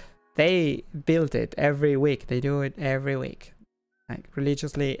today. They build it every week. They do it every week, like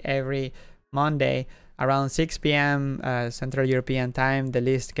religiously every Monday around 6 p.m. Central European time. The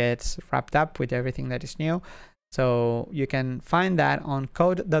list gets wrapped up with everything that is new. So you can find that on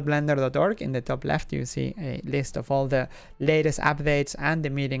code.blender.org. In the top left, you see a list of all the latest updates and the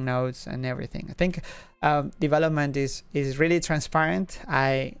meeting notes and everything. I think development is really transparent.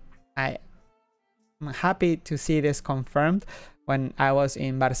 I'm happy to see this confirmed. When I was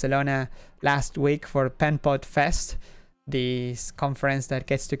in Barcelona last week for PenPod Fest, this conference that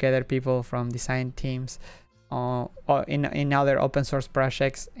gets together people from design teams or in other open source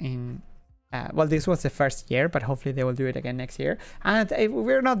projects in well, this was the first year, but hopefully they will do it again next year. And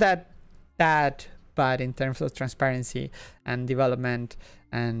we're not that bad in terms of transparency and development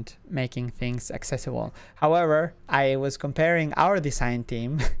and making things accessible. However, I was comparing our design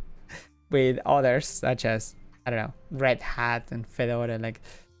team with others, such as, I don't know, Red Hat and Fedora, like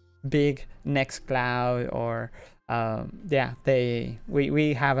big Nextcloud, or yeah,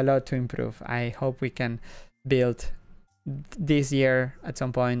 we have a lot to improve. I hope we can build this year at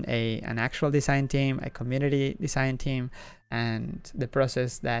some point an actual design team, a community design team, and the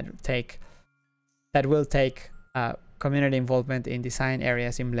process that will take community involvement in design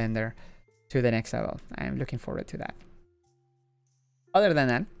areas in Blender to the next level. I'm looking forward to that. Other than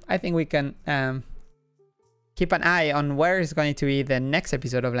that, I think we can keep an eye on where is going to be the next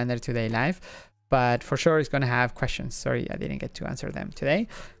episode of Blender Today Live, but for sure it's going to have questions. Sorry, I didn't get to answer them today.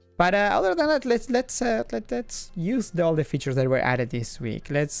 But other than that, let's use all the features that were added this week.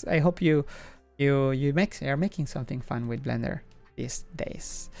 I hope you are making something fun with Blender these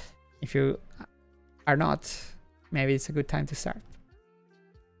days. If you are not, maybe it's a good time to start.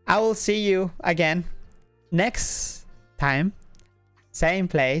 I will see you again next time, same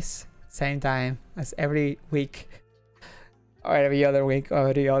place, same time as every week, or every other week, or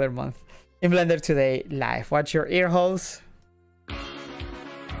every other month in Blender Today Live. Watch your ear holes.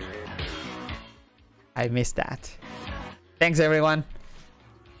 I missed that. Thanks, everyone.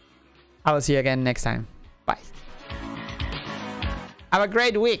 I will see you again next time. Bye. Have a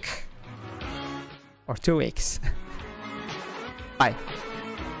great week. Or 2 weeks. Bye.